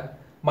போகுதுன்னா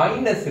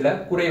மைனஸ்ல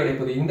குறைவடை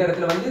போகுது. இந்த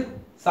இடத்துல வந்து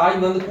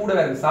சாய்வு வந்து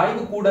கூடவே இருக்கு,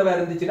 சாய்வு கூடவே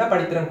இருந்துச்சுன்னா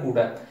படித்திறன் கூட.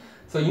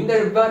 ஸோ இந்த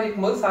இவ்வாறு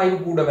இருக்கும்போது சாய்வு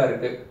கூடவே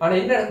இருக்கு. ஆனால்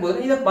என்ன நடக்க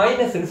போகுதுன்னா இதை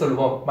மைனஸ்ன்னு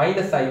சொல்லுவோம்,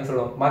 மைனஸ் சாய்வு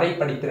சொல்லுவோம்,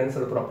 மறைப்படித்திறன்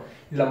சொல்லுறோம்.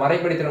 இதுல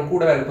மறைப்படித்திறன்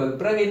கூடவே இருக்க போகுது.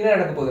 பிறகு என்ன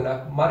நடக்க போகுதுன்னா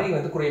மறை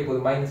வந்து குறைய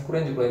போகுது, மைனஸ்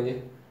குறைஞ்சு குறைஞ்சு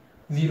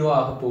 0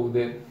 ஆக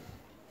போகுது.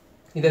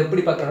 இதை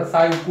எப்படி பார்க்கணும்னா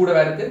சாய்வு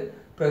கூடவே இருக்கு,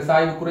 பிறகு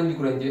சாய்வு குறைஞ்சு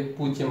குறைஞ்சு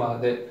 0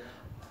 ஆகுது.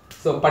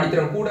 ஸோ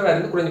படித்திறன் கூடவே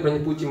இருந்து குறைஞ்சு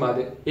குறைஞ்சு 0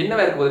 ஆகுது.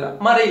 என்னவா இருக்க போகுதுன்னா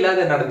மறை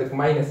இல்லாத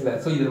நடந்திருக்கு மைனஸ்ல.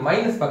 ஸோ இது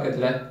மைனஸ்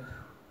பக்கத்துல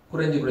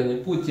குறைஞ்சு குறைஞ்சு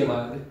 0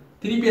 ஆகுது.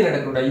 திருப்பி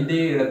நடக்கணும்டா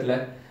இதே இடத்துல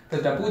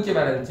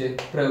 0 இருந்துச்சு,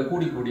 பிறகு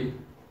கூடி கூடி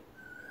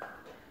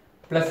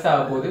பிளஸ்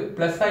ஆக போகுது.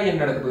 பிளஸ் ஆகி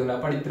என்ன நடக்க போகுதுன்னா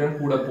படித்திறன்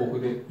கூட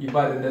போகுது.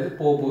 இவ்வாறு இருந்தது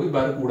போகுது,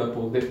 இவ்வாறு கூட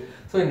போகுது.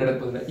 ஸோ என்ன நடக்க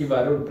போகுதுன்னா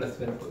இவ்வாறு ஒரு பிளஸ்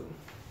வரப்போகுது.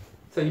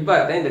 ஸோ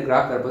இவ்வாறு தான் இந்த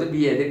கிராஃப் வரப்போகுது,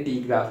 பி எதிர் டி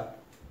கிராஃப்.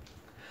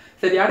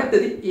 சரி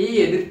அடுத்தது ஏ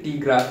எதிர் டி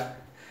கிராஃப்.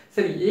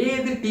 சரி ஏ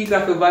எதிர் டி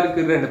கிராஃப் எவ்வாறு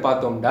இருக்குன்னு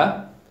பார்த்தோம்னா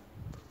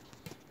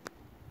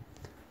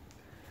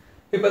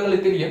இப்போ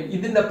உங்களுக்கு தெரியும்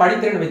இது இந்த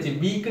படித்திறனை வச்சு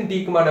பிக்கும்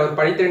டிக்குமான ஒரு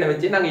படித்திறனை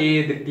வச்சு நாங்கள் ஏ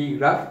எதிர் டி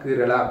கிராஃப்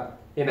கீறலாம்.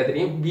 என்ன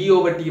தெரியும் b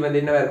over t வந்து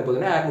என்னவா இருக்க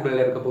போகுதுன்னா ஏர்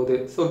முடல்ல இருக்க போகுது.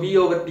 ஸோ b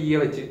over t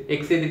வச்சு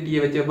x எதிர் t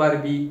வச்சு எவ்வாறு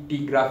b t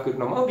graph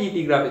கிட்டணுமோ b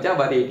t graph வச்சு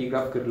அவ்வாறு a t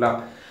கிராஃப் கிட்டலாம்.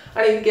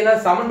 ஆனால் இதுக்கு என்ன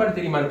சமன்பாடு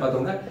தெரியுமான்னு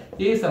பார்த்தோம்னா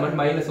a Saman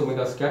minus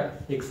omega square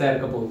x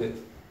இருக்க போகுது.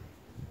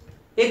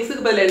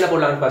 எக்ஸுக்கு பதிலாக என்ன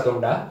போடலாம்னு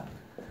பார்த்தோம்னா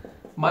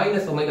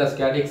மைனஸ் ஒமேகா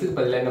ஸ்கொயர் எக்ஸுக்கு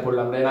பதிலாக என்ன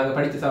போடலாம்னா நாங்கள்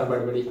படித்த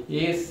சமன்பாடு படி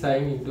a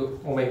sin into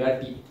omega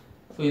t.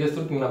 So இதை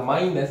சுட்டிங்கன்னா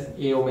minus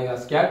a omega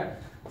square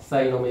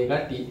sin omega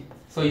t.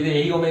 So இது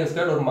a ஒமேகா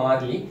ஸ்கொயர் ஒரு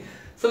மாறிலி.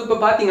 ஸோ இப்போ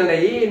பார்த்தீங்கன்னா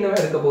ஏ என்னவா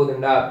இருக்க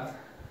போகுதுண்டா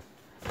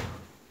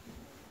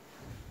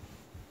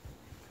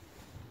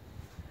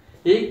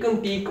ஏக்கும்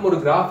டீக்கும் ஒரு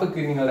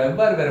கிராஃபுக்கு நீங்கள்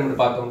எவ்வாறு வரும்னு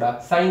பார்த்தோம்னா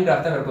சைன்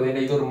கிராஃப் தான் வரப்போகுது.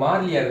 ஏன்னா இது ஒரு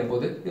மாறிலியாக இருக்கும்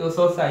போது இது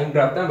ஸோ சைன்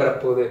கிராஃப் தான்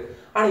வரப்போகுது.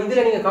 ஆனால்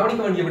இதில் நீங்கள்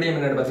கவனிக்க வேண்டிய விடயம்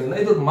என்னன்னு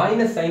பார்த்தீங்கன்னா இது ஒரு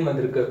மைனஸ் சைன்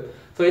வந்திருக்கு.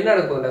 ஸோ என்ன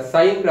நடக்க போகுதுன்னா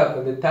சைன் கிராஃப்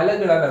வந்து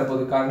தலைகளாக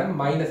வரப்போகுது. காரணம்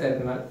மைனஸ்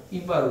இருக்கனால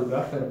இவ்வாறு ஒரு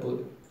கிராஃப்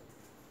வரப்போகுது.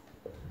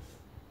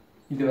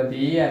 இது வந்து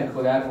ஏயா இருக்க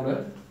போகுது ஏர்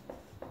முதல்,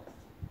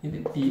 இது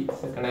டி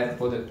செகண்டாக இருக்க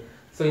போகுது.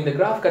 ஸோ இந்த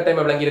கிராஃப் கட்டாயம்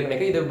விளங்கி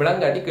இருக்குன்னு இது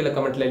விளங்காட்டி கீழே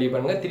கமெண்ட்ல லீவ்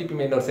பண்ணுங்க,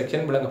 திருப்பி இன்னொரு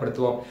செக்ஷன்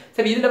விளங்கப்படுத்துவோம்.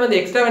 சரி இதில் வந்து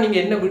எக்ஸ்ட்ரா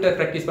நீங்கள் என்ன வீட்டை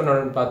ப்ராக்டிஸ்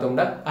பண்ணணும்னு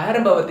பார்த்தோம்னா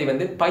ஆரம்பவத்தை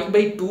வந்து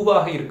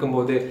π/2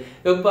 இருக்கும்போது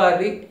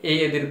எவ்வாறு ஏ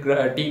எதிர்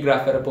டி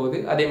கிராஃப் வரப்போகுது,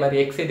 அதே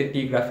மாதிரி எக்ஸ் எதிர்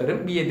டி கிராஃப்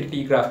வரும், பி எதிர் டி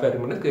கிராஃப்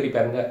வரும்னு கேள்வி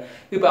பாருங்க.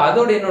 இப்போ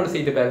அதோட என்னோட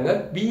செய்து பாருங்க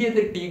பி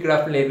எதிர் டி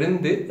கிராஃப்ல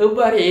இருந்து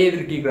எவ்வாறு ஏ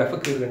எதிர் டி கிராஃபை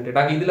கீழ்கண்டு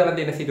நாங்கள் இதில்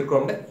வந்து என்ன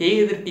செய்திருக்கோம்னா ஏ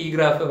எதிர் டி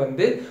கிராஃபை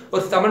வந்து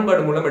ஒரு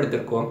சமன்பாடு மூலம்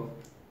எடுத்திருக்கோம்.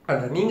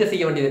 ஆனால் நீங்கள்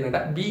செய்ய வேண்டியது என்னன்னா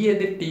பி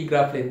எதிர் டி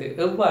கிராஃப்லேருந்து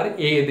எவ்வாறு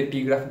ஏ எதிர் டி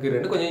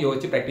கிராஃப்க்கு கொஞ்சம்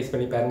யோசிச்சு ப்ராக்டிஸ்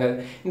பண்ணி பாருங்க.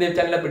 இந்த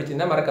சேனலை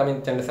பிடிச்சிருந்தா மறக்காம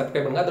இந்த சேனலை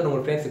சப்ஸ்கிரைப் பண்ணுங்க, அதோட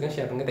உங்கள் ஃப்ரெண்ட்ஸுக்கும்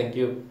ஷேர் பண்ணுங்க.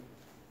 தேங்க்யூ.